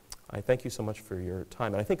 I thank you so much for your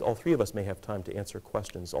time, and I think all three of us may have time to answer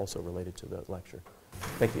questions also related to the lecture.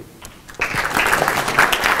 Thank you.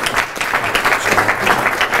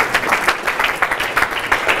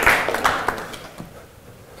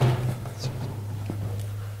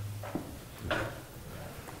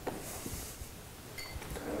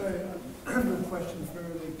 I have a question for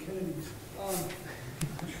the Kennedys.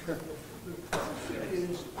 The question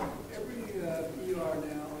is, every ER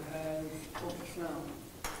now has ultrasound,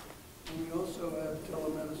 and we also have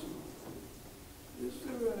telemedicine. Is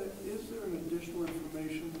there an additional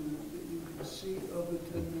information that you can see of the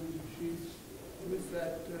tendons and sheaths with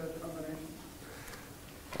that combination?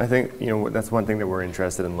 I think, that's one thing that we're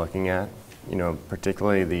interested in looking at,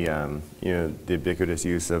 particularly the ubiquitous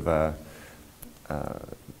use of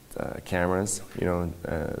cameras,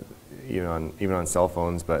 even on cell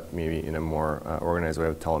phones, but maybe in a more organized way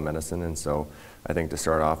of telemedicine. And so I think to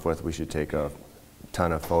start off with, we should take a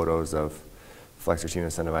ton of photos of flexor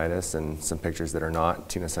tenosynovitis and some pictures that are not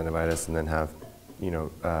tenosynovitis, and then have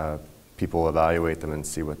people evaluate them and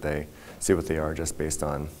see what they are just based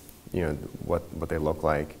on what they look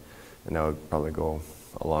like, and that would probably go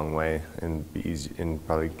a long way and be easy, and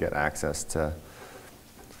probably get access to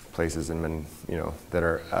places that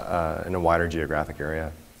are in a wider geographic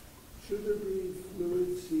area. Should there be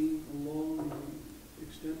fluid seen along the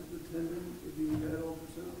extent of the tendon if you had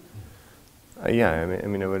ultrasound? Yeah, I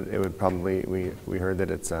mean, it would probably. We heard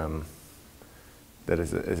that it's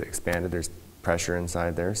expanded. There's pressure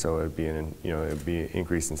inside there, so it would be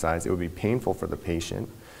increased in size. It would be painful for the patient,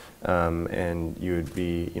 and you would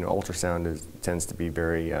be, ultrasound tends to be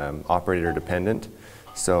very operator dependent,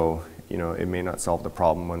 so it may not solve the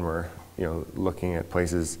problem when we're looking at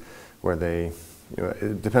places where they.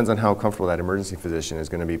 It depends on how comfortable that emergency physician is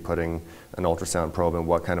going to be putting an ultrasound probe and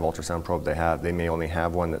what kind of ultrasound probe they have. They may only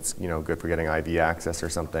have one that's good for getting IV access or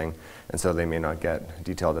something, and so they may not get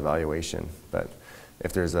detailed evaluation. But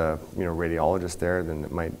if there's a radiologist there, then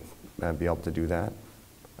it might be able to do that.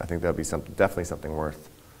 I think that would be definitely something worth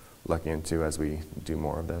looking into as we do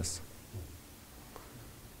more of this.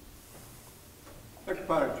 Dr.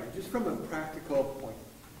 Pottinger, just from a practical point,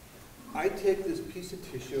 I take this piece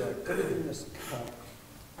of tissue, I put it in this cup,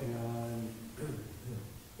 and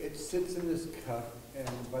it sits in this cup, and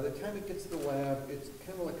by the time it gets to the lab, it's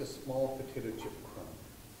kind of like a small potato chip crumb.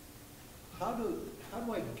 How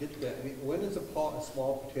do I get that? I mean, when is a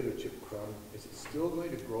small potato chip crumb? Is it still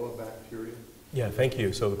going to grow a bacteria? Yeah, thank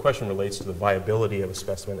you. So the question relates to the viability of a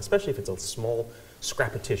specimen, especially if it's a small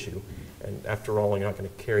scrap of tissue. And after all, you're not going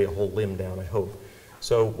to carry a whole limb down, I hope.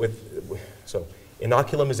 So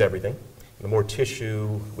inoculum is everything. The more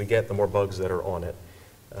tissue we get, the more bugs that are on it.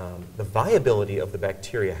 The viability of the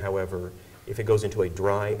bacteria, however, if it goes into a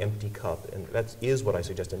dry, empty cup, and that is what I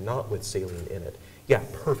suggested, not with saline in it, yeah,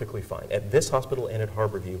 perfectly fine. At this hospital and at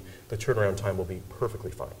Harborview, the turnaround time will be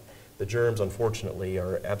perfectly fine. The germs, unfortunately,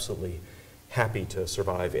 are absolutely happy to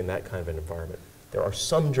survive in that kind of an environment. There are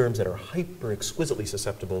some germs that are exquisitely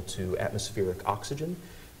susceptible to atmospheric oxygen,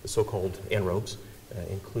 the so-called anaerobes,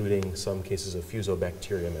 including some cases of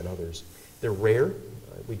fusobacterium and others. They're rare.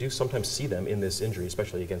 We do sometimes see them in this injury,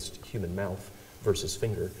 especially against human mouth versus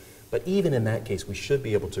finger. But even in that case, we should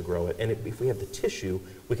be able to grow it. And if we have the tissue,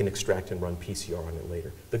 we can extract and run PCR on it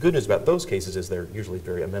later. The good news about those cases is they're usually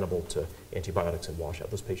very amenable to antibiotics and washout.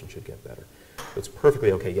 Those patients should get better. It's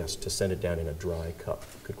perfectly okay, yes, to send it down in a dry cup.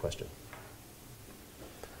 Good question.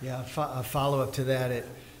 Yeah, a follow-up to that.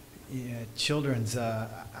 Children's,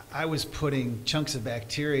 I was putting chunks of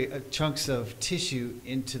bacteria, chunks of tissue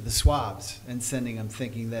into the swabs and sending them,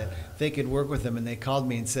 thinking that they could work with them. And they called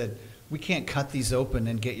me and said, "We can't cut these open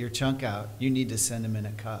and get your chunk out. You need to send them in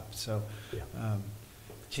a cup." So,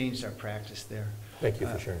 changed our practice there. Thank you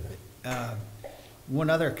for sharing that. One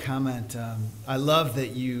other comment: I love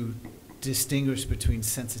that you distinguish between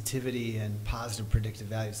sensitivity and positive predictive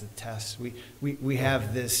values of tests. We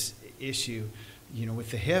have this issue.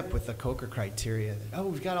 With the hip, with the Coker criteria,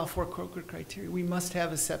 we've got all 4 Coker criteria. We must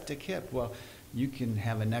have a septic hip. Well, you can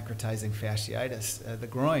have a necrotizing fasciitis, the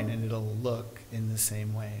groin, and it'll look in the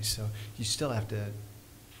same way. So you still have to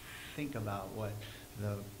think about what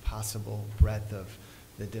the possible breadth of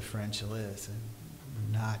the differential is,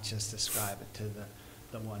 and not just ascribe it to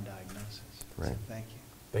the one diagnosis. Right. So thank you.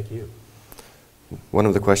 Thank you. One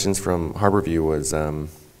of the questions from Harborview was,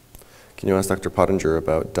 can you ask Dr. Pottinger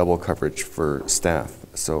about double coverage for staff?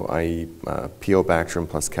 So i.e. PO Bactrim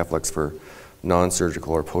plus Keflex for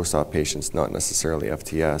non-surgical or post-op patients, not necessarily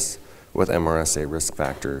FTS, with MRSA risk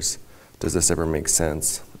factors. Does this ever make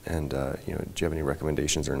sense? And do you have any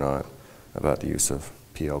recommendations or not about the use of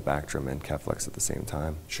PO Bactrim and Keflex at the same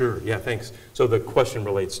time? Sure, yeah, thanks. So the question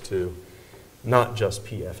relates to not just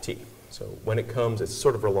PFT. So when it comes, it's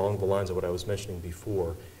sort of along the lines of what I was mentioning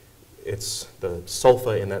before. It's the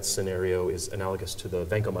sulfa in that scenario is analogous to the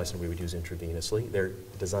vancomycin we would use intravenously. They're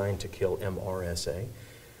designed to kill MRSA.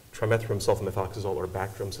 Trimethoprim sulfamethoxazole or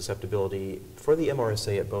Bactrim susceptibility for the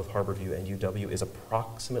MRSA at both Harborview and UW is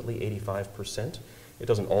approximately 85%. It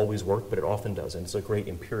doesn't always work, but it often does, and it's a great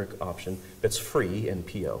empiric option that's free in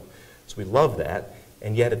PO. So we love that,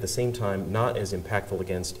 and yet at the same time, not as impactful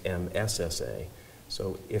against MSSA.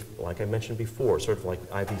 So if, like I mentioned before, sort of like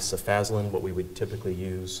IV cefazolin, what we would typically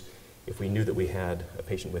use if we knew that we had a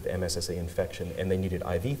patient with MSSA infection and they needed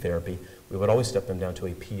IV therapy, we would always step them down to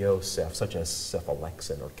a PO ceph, such as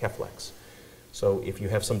cephalexin or Keflex. So if you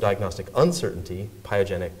have some diagnostic uncertainty,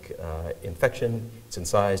 pyogenic infection, it's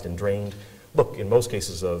incised and drained. Look, in most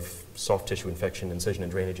cases of soft tissue infection, incision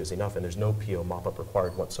and drainage is enough, and there's no PO mop-up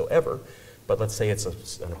required whatsoever. But let's say it's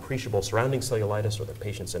an appreciable surrounding cellulitis or the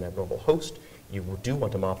patient's an abnormal host, you do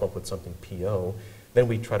want to mop up with something PO, then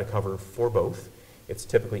we try to cover for both. It's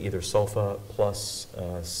typically either sulfa plus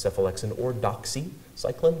cephalexin or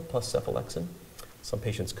doxycycline plus cephalexin. Some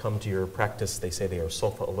patients come to your practice, they say they are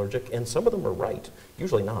sulfa allergic, and some of them are right,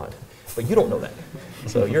 usually not, but you don't know that.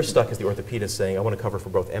 So you're stuck as the orthopedist saying, I want to cover for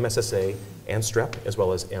both MSSA and strep, as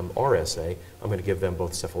well as MRSA. I'm going to give them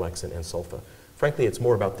both cephalexin and sulfa. Frankly, it's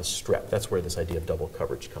more about the strep. That's where this idea of double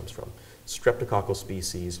coverage comes from. Streptococcal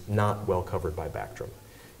species, not well covered by Bactrim.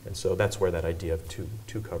 And so that's where that idea of two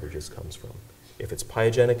coverages comes from. If it's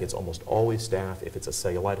pyogenic, it's almost always staph. If it's a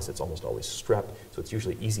cellulitis, it's almost always strep. So it's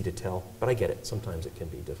usually easy to tell, but I get it. Sometimes it can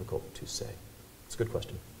be difficult to say. It's a good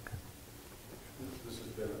question. This has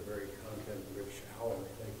been a very content-rich hour.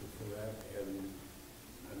 Thank you for that. And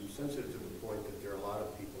I'm sensitive to the point that there are a lot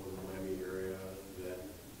of people in the Miami area that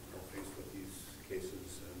are faced with these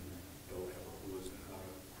cases and don't have a clue as to how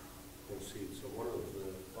to proceed. So one of the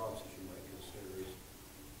thoughts that you might consider is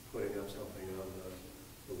putting up something on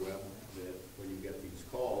the web that when you get these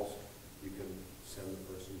calls, you can send the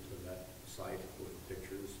person to that site with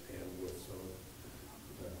pictures and with some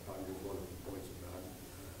Pottinger's one of the points about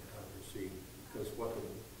how to proceed. Because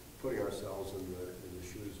putting ourselves in the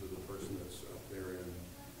shoes of the person that's up there in,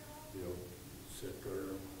 sick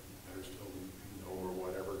or better still no or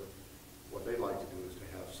whatever, what they'd like to do is to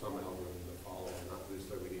have some algorithm to follow. And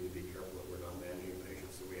obviously we need to be careful that we're not managing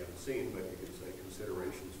patients that we haven't seen, but you can say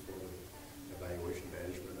considerations for the evaluation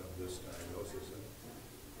management of this diagnosis. And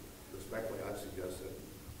respectfully, I'd suggest that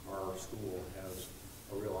our school has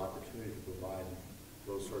a real opportunity to provide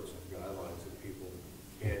those sorts of guidelines that people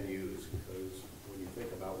can use, because when you think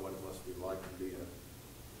about what it must be like to be a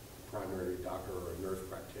primary doctor or a nurse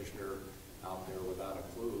practitioner out there without a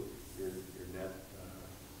clue, your net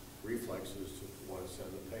reflex is to want to send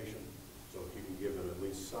the patient. So if you can give them at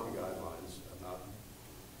least some guidelines about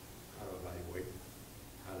how to evaluate,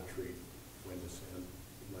 how to treat, when to send,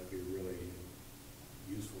 it might be a really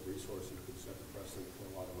useful resource and could set the precedent for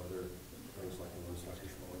a lot of other things like the ones Dr.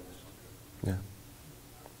 Schmoller was talking about. Yeah.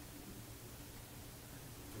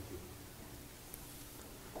 Thank you.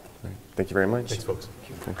 All right. Thank you very much. Thanks, folks.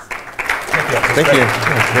 Thanks. Thank you. Thank you.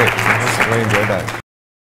 Great. I really enjoyed that.